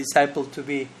want a disciple to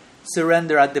be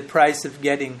surrendered at the price of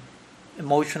getting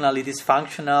emotionally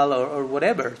dysfunctional or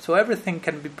whatever. So everything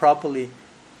can be properly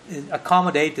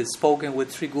accommodated, spoken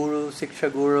with Sri Guru,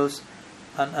 Siksha Gurus,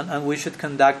 and we should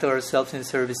conduct ourselves in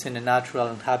service in a natural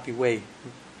and happy way.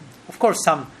 Of course,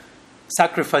 some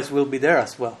sacrifice will be there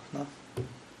as well. No?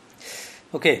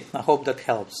 Okay, I hope that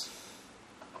helps.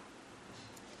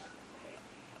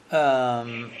 I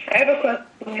have a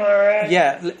question, Maharaj.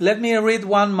 Yeah, let me read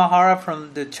one Mahara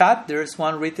from the chat. There's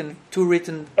two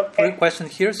written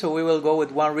questions here, so we will go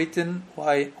with one written,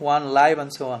 one live,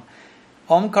 and so on.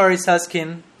 Omkar is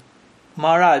asking,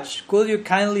 Maharaj, could you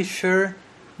kindly share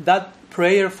that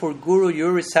prayer for Guru you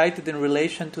recited in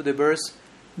relation to the verse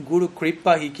Guru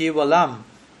Kripa Hi Kevalam?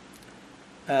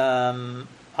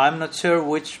 I'm not sure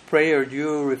which prayer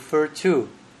you refer to.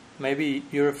 Maybe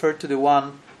you refer to the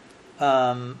one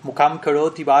Mukam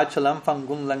Karoti Vachalam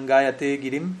Fangum Langayate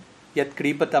Girim Yat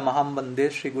Kripata Maham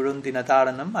Bande Shri Gurun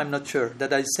Dinataranam. I'm not sure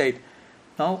that I said.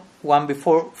 No? One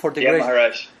before for the grace.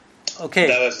 Maharaj. Okay.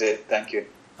 That was it. Thank you.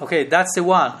 Okay, that's the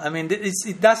one. I mean,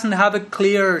 it doesn't have a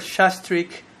clear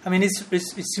shastric. I mean,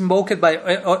 it's invoked by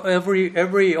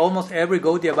almost every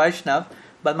Gaudiya Vaishnava.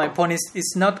 But my point is,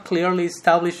 it's not clearly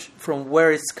established from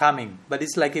where it's coming. But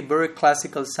it's like a very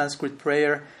classical Sanskrit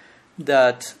prayer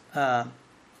that I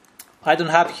don't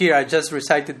have here. I just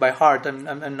recite it by heart.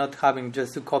 I'm not having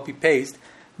just to copy paste.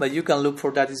 But you can look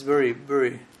for that. It's very,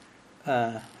 very.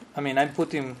 I'm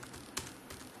putting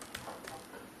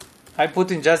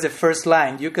just the first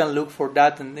line. You can look for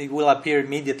that, and it will appear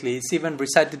immediately. It's even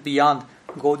recited beyond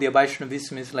Gaudiya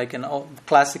Vaishnavism. It's like an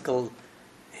classical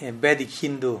Vedic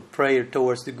Hindu prayer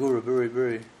towards the Guru, very,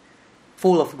 very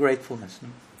full of gratefulness.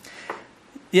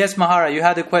 Yes, Mahara, you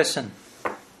had a question.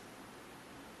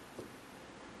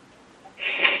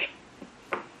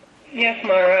 Yes,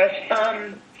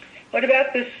 Maharaj. What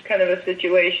about this kind of a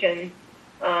situation?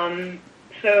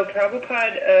 So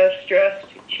Prabhupada stressed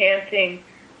chanting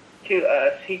to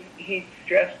us. He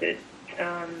stressed it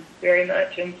very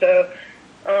much, and so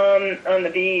on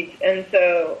the beads. And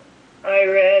so I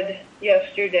read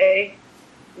yesterday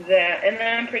that, and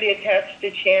I'm pretty attached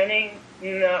to chanting,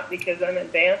 not because I'm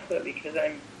advanced, but because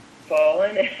I'm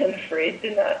fallen and afraid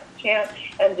to not chant,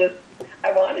 and just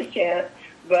I want to chant.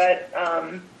 But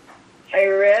I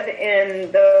read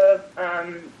in the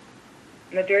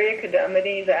Madhurya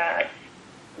Kadambini that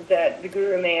the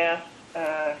Guru may ask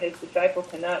his disciple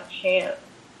to not chant,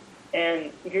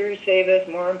 and Guru-seva is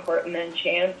more important than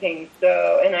chanting.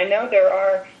 So, and I know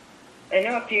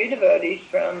a few devotees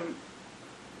from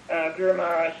Guru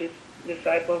Maharaj's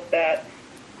disciples that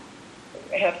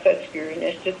have such Guru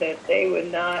Nishtha that they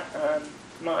would not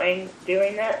mind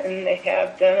doing that, and they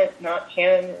have done it, not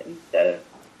chanted instead of,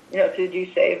 to do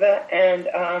seva.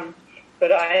 And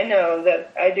but I know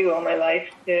that I do all my life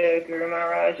to Guru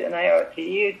Maharaj, and I owe it to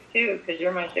you too, because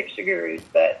you're my Siksha Gurus.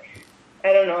 But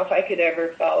I don't know if I could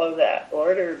ever follow that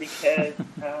order because,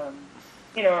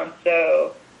 I'm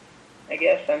so. I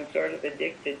guess I'm sort of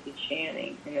addicted to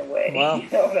chanting in a way. Well, you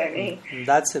know what I mean?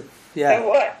 That's it. Yeah. So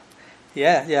what?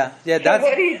 Yeah. So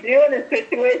what do you do in a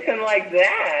situation like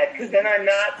that? Because then I'm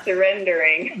not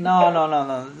surrendering.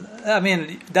 No. I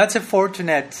mean, that's a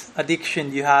fortunate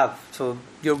addiction you have. So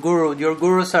your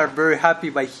gurus are very happy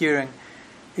by hearing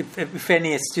if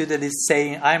any student is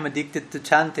saying, I'm addicted to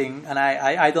chanting, and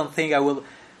I don't think I will.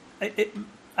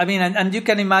 And you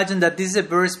can imagine that this is a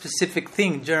very specific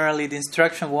thing. Generally, the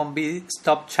instruction won't be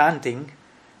stop chanting.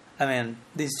 The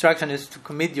instruction is to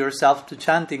commit yourself to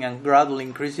chanting and gradually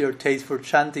increase your taste for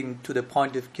chanting to the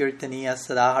point of kirtaniya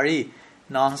sadahari,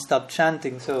 non-stop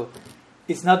chanting. So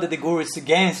it's not that the Guru is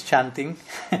against chanting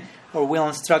or will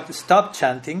instruct to stop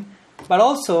chanting, but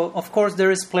also, of course,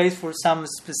 there is place for some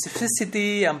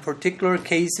specificity and particular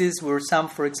cases where some,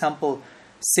 for example,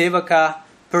 Sevaka,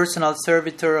 personal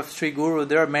servitor of Sri Guru.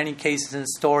 There are many cases in the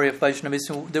story of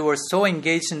Vaishnavism. They were so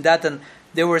engaged in that, and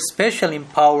they were especially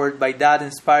empowered by that,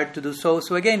 inspired to do so.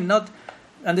 So again,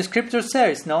 and the scripture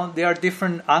says, no, there are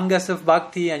different angas of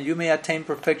bhakti, and you may attain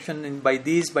perfection by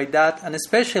this, by that, and a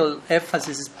special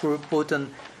emphasis is put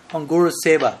on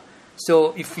Guru-seva.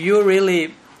 So if you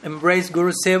really embrace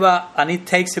Guru-seva and it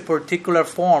takes a particular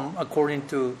form according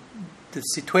to the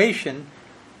situation,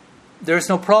 there's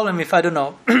no problem if, I don't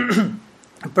know,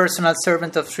 a personal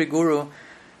servant of Sri Guru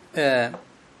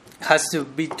has to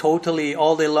be totally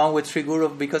all day long with Sri Guru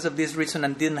because of this reason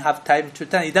and didn't have time to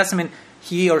chant. It doesn't mean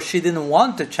he or she didn't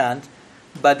want to chant,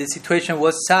 but the situation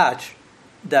was such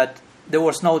that there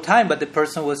was no time, but the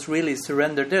person was really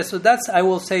surrendered there. So that's, I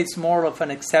will say, it's more of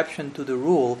an exception to the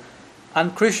rule.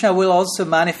 And Krishna will also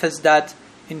manifest that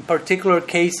in particular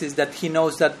cases that he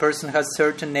knows that person has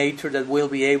certain nature that will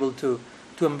be able to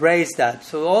embrace that.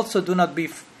 So also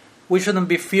we shouldn't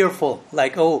be fearful,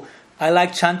 like, oh, I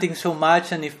like chanting so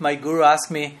much, and if my guru asks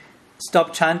me,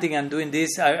 stop chanting and doing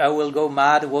this, I will go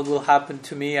mad, what will happen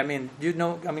to me? I mean,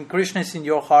 Krishna is in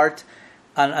your heart,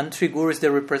 and Sri Guru is the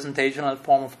representational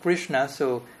form of Krishna,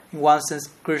 so in one sense,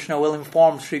 Krishna will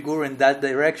inform Sri Guru in that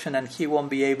direction, and he won't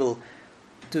be able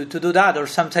to do that. Or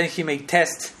sometimes he may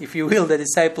test, if you will, the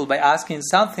disciple by asking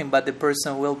something, but the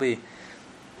person will be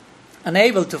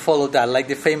unable to follow that, like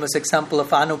the famous example of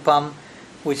Anupam,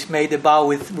 which made a vow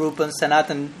with Rupa and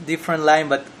Sanatan, different line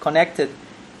but connected.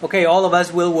 Okay, all of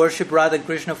us will worship Radha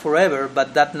Krishna forever,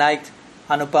 but that night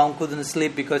Anupam couldn't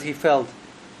sleep because he felt,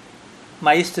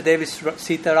 my Istadev is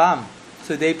Sitaram,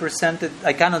 so they presented,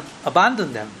 I cannot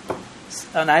abandon them,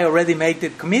 and I already made the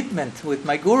commitment with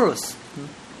my gurus.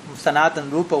 Sanatan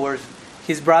and Rupa were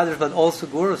his brothers, but also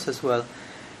gurus as well.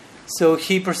 So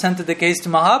he presented the case to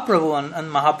Mahaprabhu,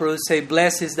 and Mahaprabhu said,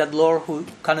 blessed is that Lord who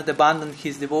cannot abandon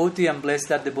his devotee, and blessed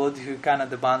that devotee who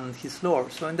cannot abandon his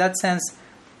Lord. So in that sense,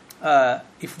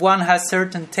 if one has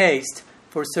certain taste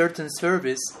for certain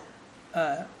service,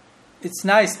 it's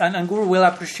nice, and Guru will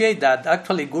appreciate that.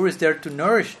 Actually, Guru is there to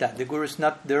nourish that. The Guru is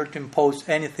not there to impose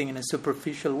anything in a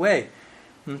superficial way.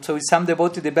 And so if some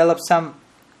devotee develops some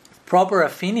proper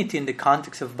affinity in the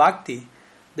context of bhakti,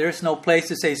 there's no place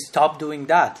to say, stop doing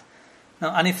that.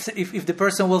 Now, and if the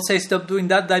person will say, stop doing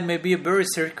that, that may be a very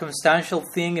circumstantial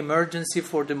thing, emergency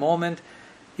for the moment.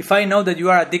 If I know that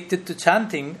you are addicted to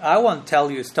chanting, I won't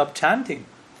tell you, stop chanting.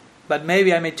 But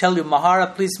maybe I may tell you,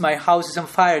 Mahara, please, my house is on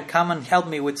fire, come and help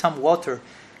me with some water.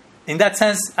 In that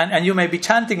sense, and you may be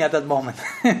chanting at that moment.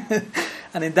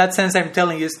 And in that sense, I'm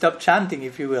telling you, stop chanting,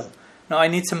 if you will. Now, I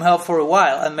need some help for a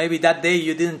while, and maybe that day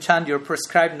you didn't chant your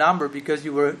prescribed number because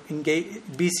you were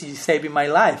busy saving my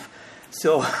life.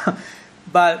 So,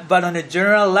 but on a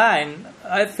general line,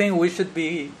 I think we should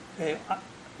be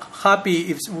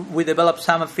happy if we develop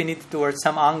some affinity towards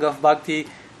some anga of bhakti,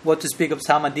 what to speak of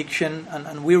some addiction,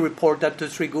 and we report that to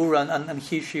Sri Guru, and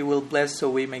she will bless, so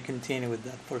we may continue with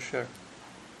that for sure.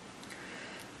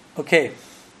 Okay,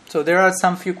 so there are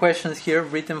some few questions here,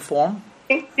 written form.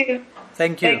 Thank you.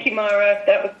 Thank you. Thank you, Mara.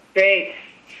 That was great.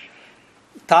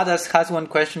 Tadas has one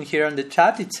question here on the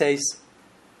chat. It says,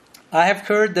 I have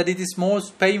heard that it is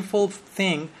most painful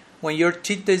thing when your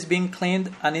chitta is being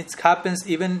cleaned, and it happens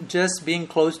even just being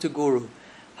close to Guru.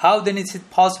 How then is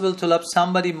it possible to love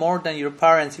somebody more than your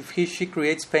parents if she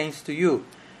creates pains to you?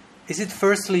 Is it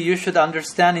firstly you should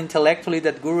understand intellectually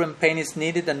that Guru and pain is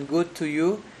needed and good to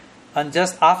you, and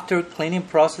just after cleaning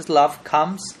process love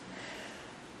comes?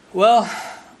 Well,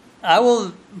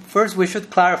 we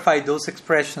should clarify those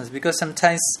expressions, because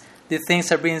sometimes the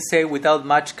things are being said without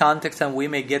much context, and we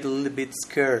may get a little bit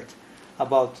scared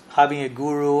about having a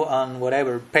guru and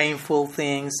whatever, painful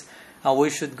things, and we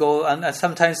should go, and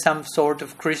sometimes some sort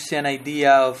of Christian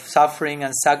idea of suffering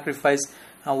and sacrifice,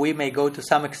 and we may go to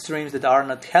some extremes that are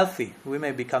not healthy. We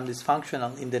may become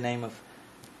dysfunctional in the name of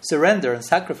surrender and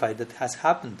sacrifice that has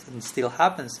happened and still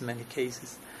happens in many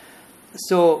cases.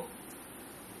 So,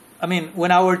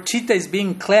 when our chitta is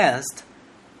being cleansed,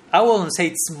 I wouldn't say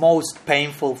it's the most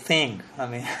painful thing.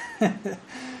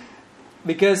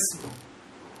 Because,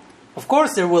 of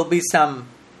course, there may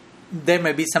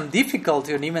be some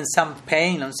difficulty and even some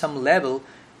pain on some level,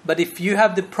 but if you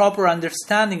have the proper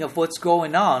understanding of what's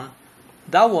going on,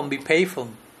 that won't be painful.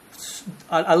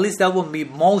 At least that won't be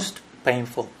most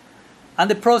painful.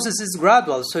 And the process is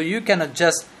gradual, so you cannot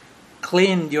just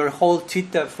clean your whole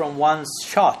chitta from one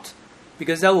shot,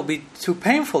 because that will be too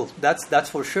painful. That's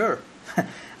for sure.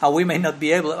 And we may not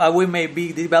be able. We may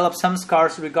develop some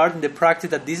scars regarding the practice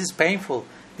that this is painful.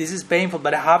 This is painful,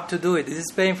 but I have to do it. This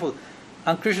is painful.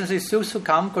 And Krishna says,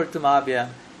 Susukam kartum abhyam.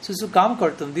 Susukam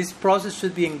kartum. This process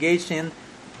should be engaged in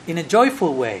in a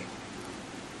joyful way,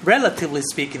 relatively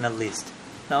speaking at least.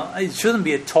 No, it shouldn't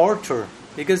be a torture,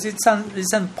 because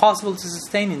it's impossible to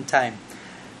sustain in time.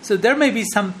 So there may be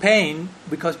some pain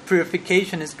because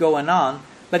purification is going on,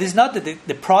 but it's not that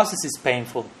the process is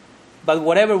painful. But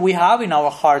whatever we have in our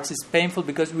hearts is painful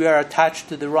because we are attached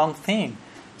to the wrong thing.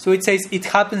 So it says it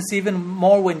happens even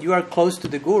more when you are close to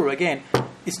the Guru. Again,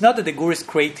 it's not that the Guru is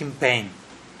creating pain.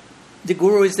 The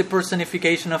Guru is the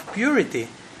personification of purity.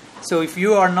 So if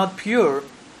you are not pure,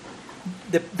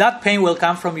 that pain will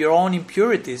come from your own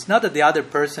impurities. Not that the other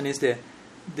person is the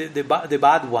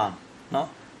bad one. No.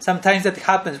 Sometimes that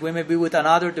happens. We may be with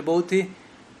another devotee,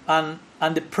 and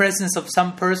the presence of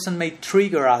some person may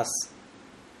trigger us,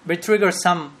 may trigger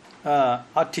some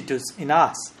attitudes in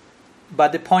us.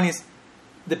 But the point is,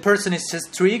 the person is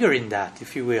just triggering that,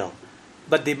 if you will.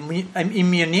 But the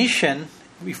ammunition,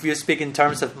 if you speak in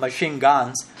terms of machine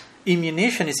guns,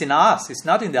 ammunition is in us. It's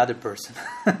not in the other person.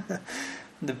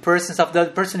 The presence of the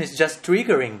other person is just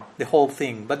triggering the whole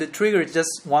thing. But the trigger is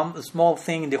just one small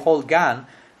thing in the whole gun.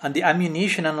 And the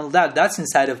ammunition and all that, that's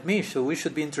inside of me. So we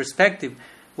should be introspective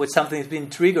when something is being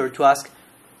triggered to ask,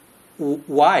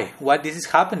 why this is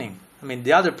happening? I mean,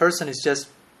 the other person is just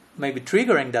maybe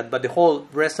triggering that, but the whole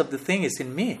rest of the thing is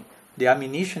in me. The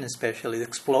ammunition especially, the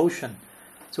explosion.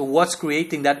 So what's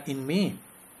creating that in me?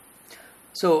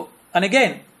 So, and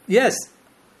again, yes,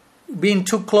 being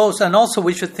too close, and also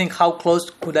we should think, how close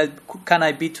can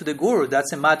I be to the Guru?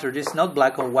 That's a matter. It's not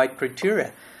black or white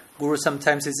criteria. Guru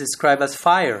sometimes is described as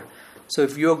fire. So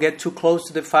if you get too close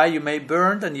to the fire, you may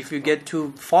burn, and if you get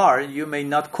too far, you may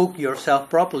not cook yourself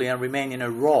properly and remain in a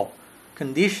raw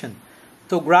condition.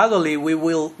 So gradually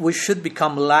we should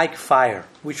become like fire.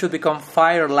 We should become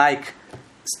fire-like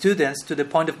students to the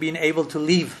point of being able to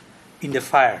live in the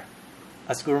fire.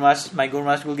 As my Guru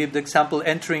Maharaj will give the example,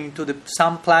 entering into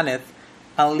some planet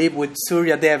and live with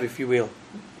Surya Dev, if you will.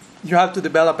 You have to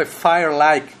develop a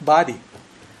fire-like body.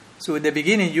 So in the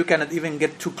beginning, you cannot even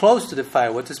get too close to the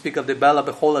fire. What to speak of develop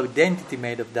a whole identity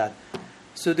made of that.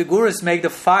 So the Gurus make the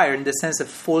fire in the sense of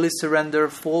fully surrender,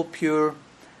 full pure.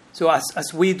 So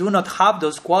as we do not have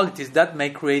those qualities, that may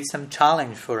create some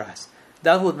challenge for us.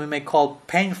 That's what we may call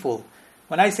painful.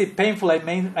 When I say painful, I'm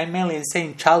mainly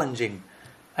saying challenging.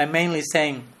 I'm mainly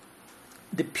saying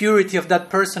the purity of that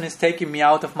person is taking me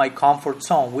out of my comfort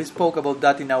zone. We spoke about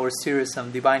that in our series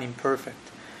on Divine Imperfect.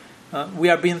 We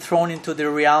are being thrown into the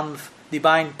realm of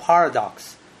divine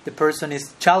paradox. The person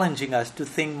is challenging us to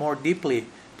think more deeply,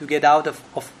 to get out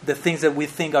of the things that we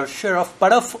think are sure of,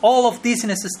 but of all of this in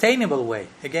a sustainable way.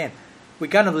 Again, we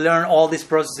cannot learn all this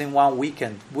process in one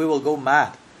weekend. We will go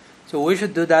mad. So we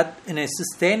should do that in a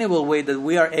sustainable way, that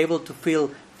we are able to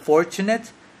feel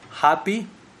fortunate, happy,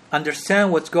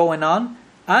 understand what's going on,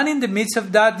 and in the midst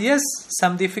of that, yes,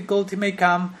 some difficulty may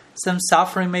come, some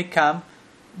suffering may come,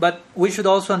 but we should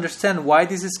also understand why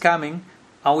this is coming,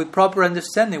 and with proper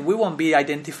understanding, we won't be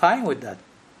identifying with that.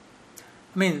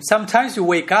 I mean, sometimes you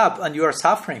wake up and you are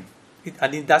suffering,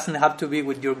 and it doesn't have to be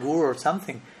with your guru or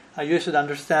something. And you should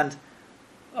understand.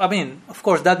 I mean, of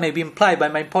course, that may be implied,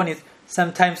 but my point is,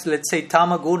 sometimes, let's say,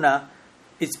 tamaguna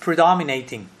is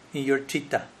predominating in your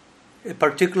chitta. A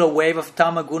particular wave of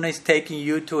tamaguna is taking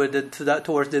you towards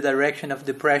the direction of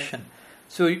depression.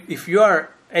 So if you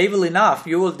are able enough,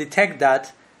 you will detect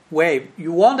that wave.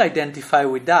 You won't identify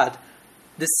with that.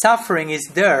 The suffering is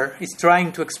there. It's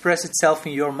trying to express itself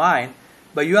in your mind,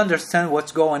 but you understand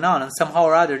what's going on, and somehow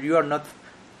or other you are not...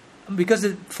 Because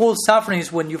the full suffering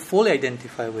is when you fully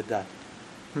identify with that.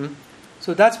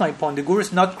 So that's my point. The Guru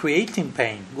is not creating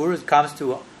pain. Guru comes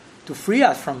to free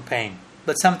us from pain.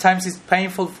 But sometimes it's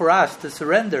painful for us to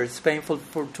surrender. It's painful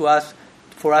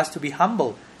for us to be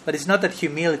humble. But it's not that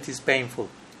humility is painful.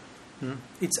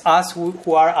 It's us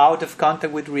who are out of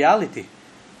contact with reality.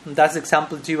 And that's the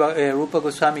example Rupa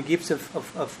Goswami gives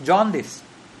of jaundice.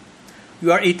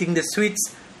 You are eating the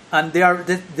sweets, and they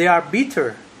are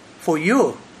bitter for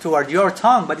you, toward your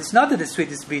tongue. But it's not that the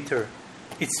sweet is bitter.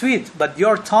 It's sweet, but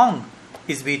your tongue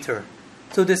is bitter.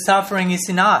 So the suffering is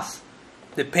in us.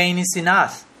 The pain is in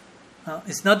us.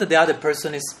 It's not that the other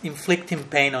person is inflicting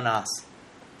pain on us.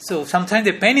 So sometimes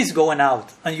the pain is going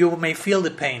out, and you may feel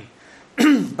the pain.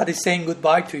 But it's saying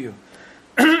goodbye to you.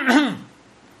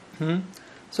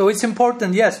 So it's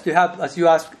important, yes, to have, as you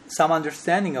ask, some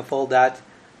understanding of all that,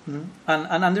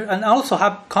 and also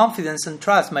have confidence and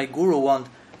trust. My Guru won't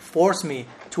force me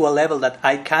to a level that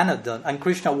I cannot do, and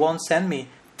Krishna won't send me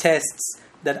tests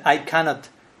that I cannot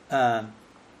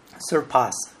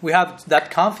surpass. We have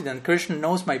that confidence. Krishna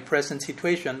knows my present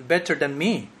situation better than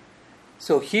me.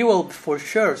 So he will for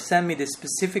sure send me the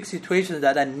specific situations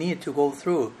that I need to go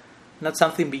through not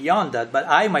something beyond that. But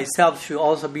I myself should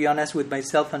also be honest with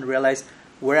myself and realize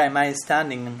where am I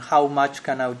standing and how much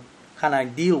can I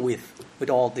deal with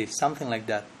all this, something like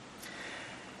that.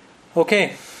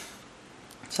 Okay,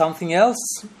 something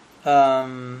else.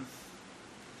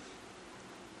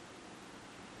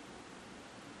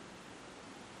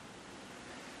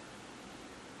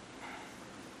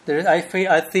 I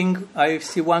think I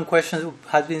see one question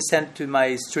has been sent to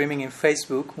my streaming in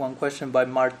Facebook. One question by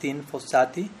Martin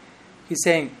Fossati. He's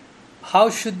saying, how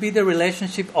should be the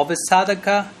relationship of a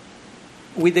sadhaka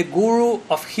with the guru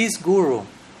of his guru,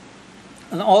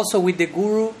 and also with the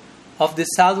guru of the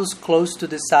sadhus close to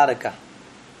the sadhaka?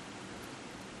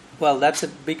 Well, that's a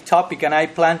big topic, and I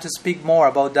plan to speak more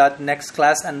about that next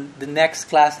class and the next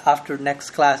class after next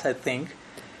class, I think.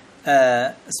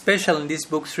 Especially in this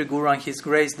book, Sri Guru and His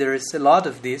Grace, there is a lot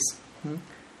of this.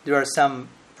 There are some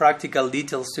practical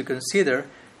details to consider,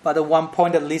 but at one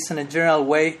point, at least in a general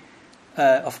way,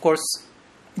 of course,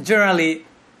 generally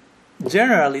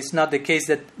it's not the case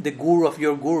that the guru of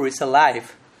your guru is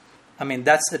alive. I mean,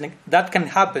 that can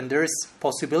happen. There is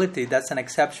possibility. That's an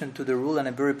exception to the rule and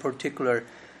a very particular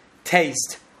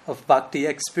taste of bhakti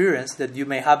experience that you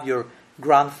may have your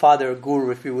grandfather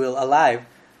guru, if you will, alive.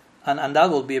 And that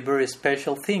will be a very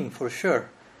special thing for sure.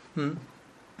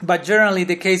 But generally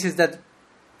the case is that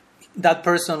that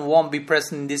person won't be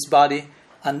present in this body,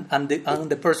 and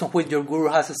the person who is your guru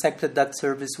has accepted that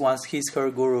service once her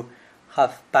guru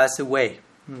have passed away.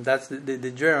 That's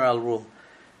the general rule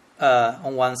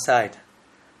on one side.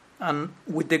 And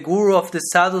with the guru of the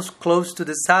sadhus close to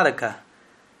the sadhaka,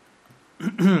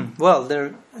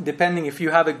 well, depending if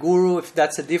you have a guru, if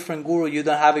that's a different guru, you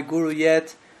don't have a guru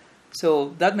yet,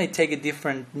 so that may take a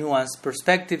different nuanced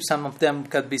perspective. Some of them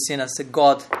could be seen as a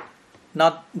god,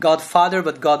 not godfather,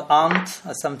 but god aunt,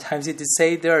 as sometimes it is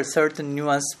said. There are certain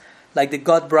nuances, like the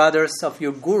god brothers of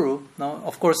your guru. No?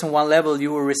 Of course, on one level,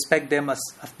 you will respect them as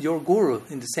your guru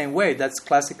in the same way. That's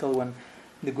classical when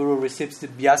the guru receives the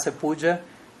Vyasa Puja.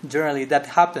 Generally, that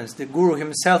happens. The guru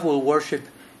himself will worship.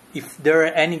 If there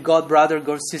are any god brother,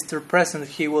 god sister present,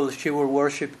 she will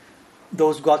worship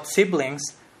those god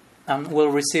siblings, and will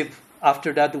receive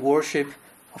after that worship.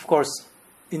 Of course,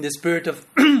 in the spirit of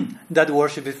that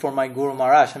worship is for my Guru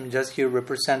Maharaj. I'm just here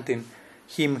representing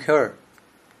him, her.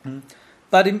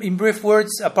 But in brief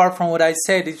words, apart from what I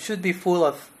said, it should be full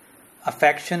of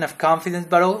affection, of confidence.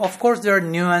 But of course, there are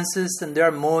nuances and there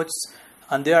are moods,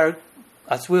 and there are,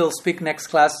 as we'll speak next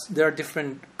class, there are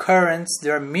different currents,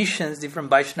 there are missions,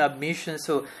 different Vaishnava missions.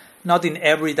 So not in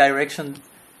every direction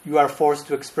you are forced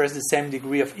to express the same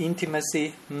degree of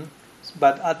intimacy.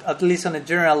 But at least on a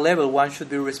general level, one should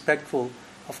be respectful,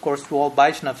 of course, to all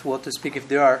Vaishnavas, what to speak if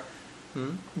there are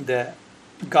the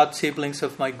god siblings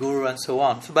of my guru and so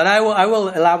on. But I will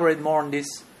elaborate more on this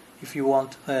if you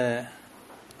want, and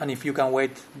if you can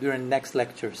wait during next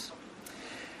lectures.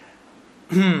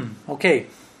 Okay,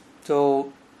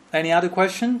 so any other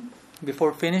question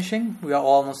before finishing? We are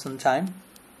almost on time.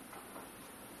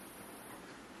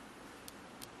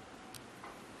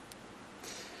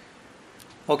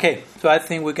 Okay, so I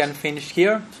think we can finish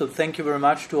here. So thank you very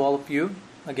much to all of you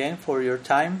again for your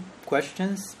time,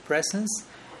 questions, presence,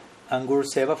 and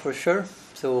Guru-seva for sure.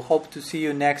 So hope to see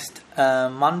you next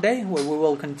Monday, where we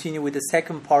will continue with the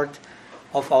second part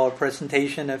of our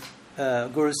presentation of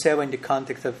Guru-seva in the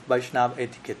context of Vaisnava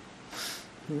Etiquette.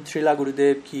 Srila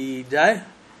Gurudev ki jai,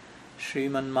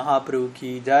 Sriman Mahaprabhu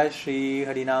ki jai, Sri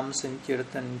Harinam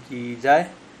Sankirtan ki jai,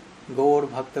 Gaur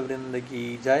Bhakta Vrinda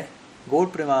ki jai, Gaur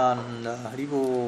Premananda Haribo.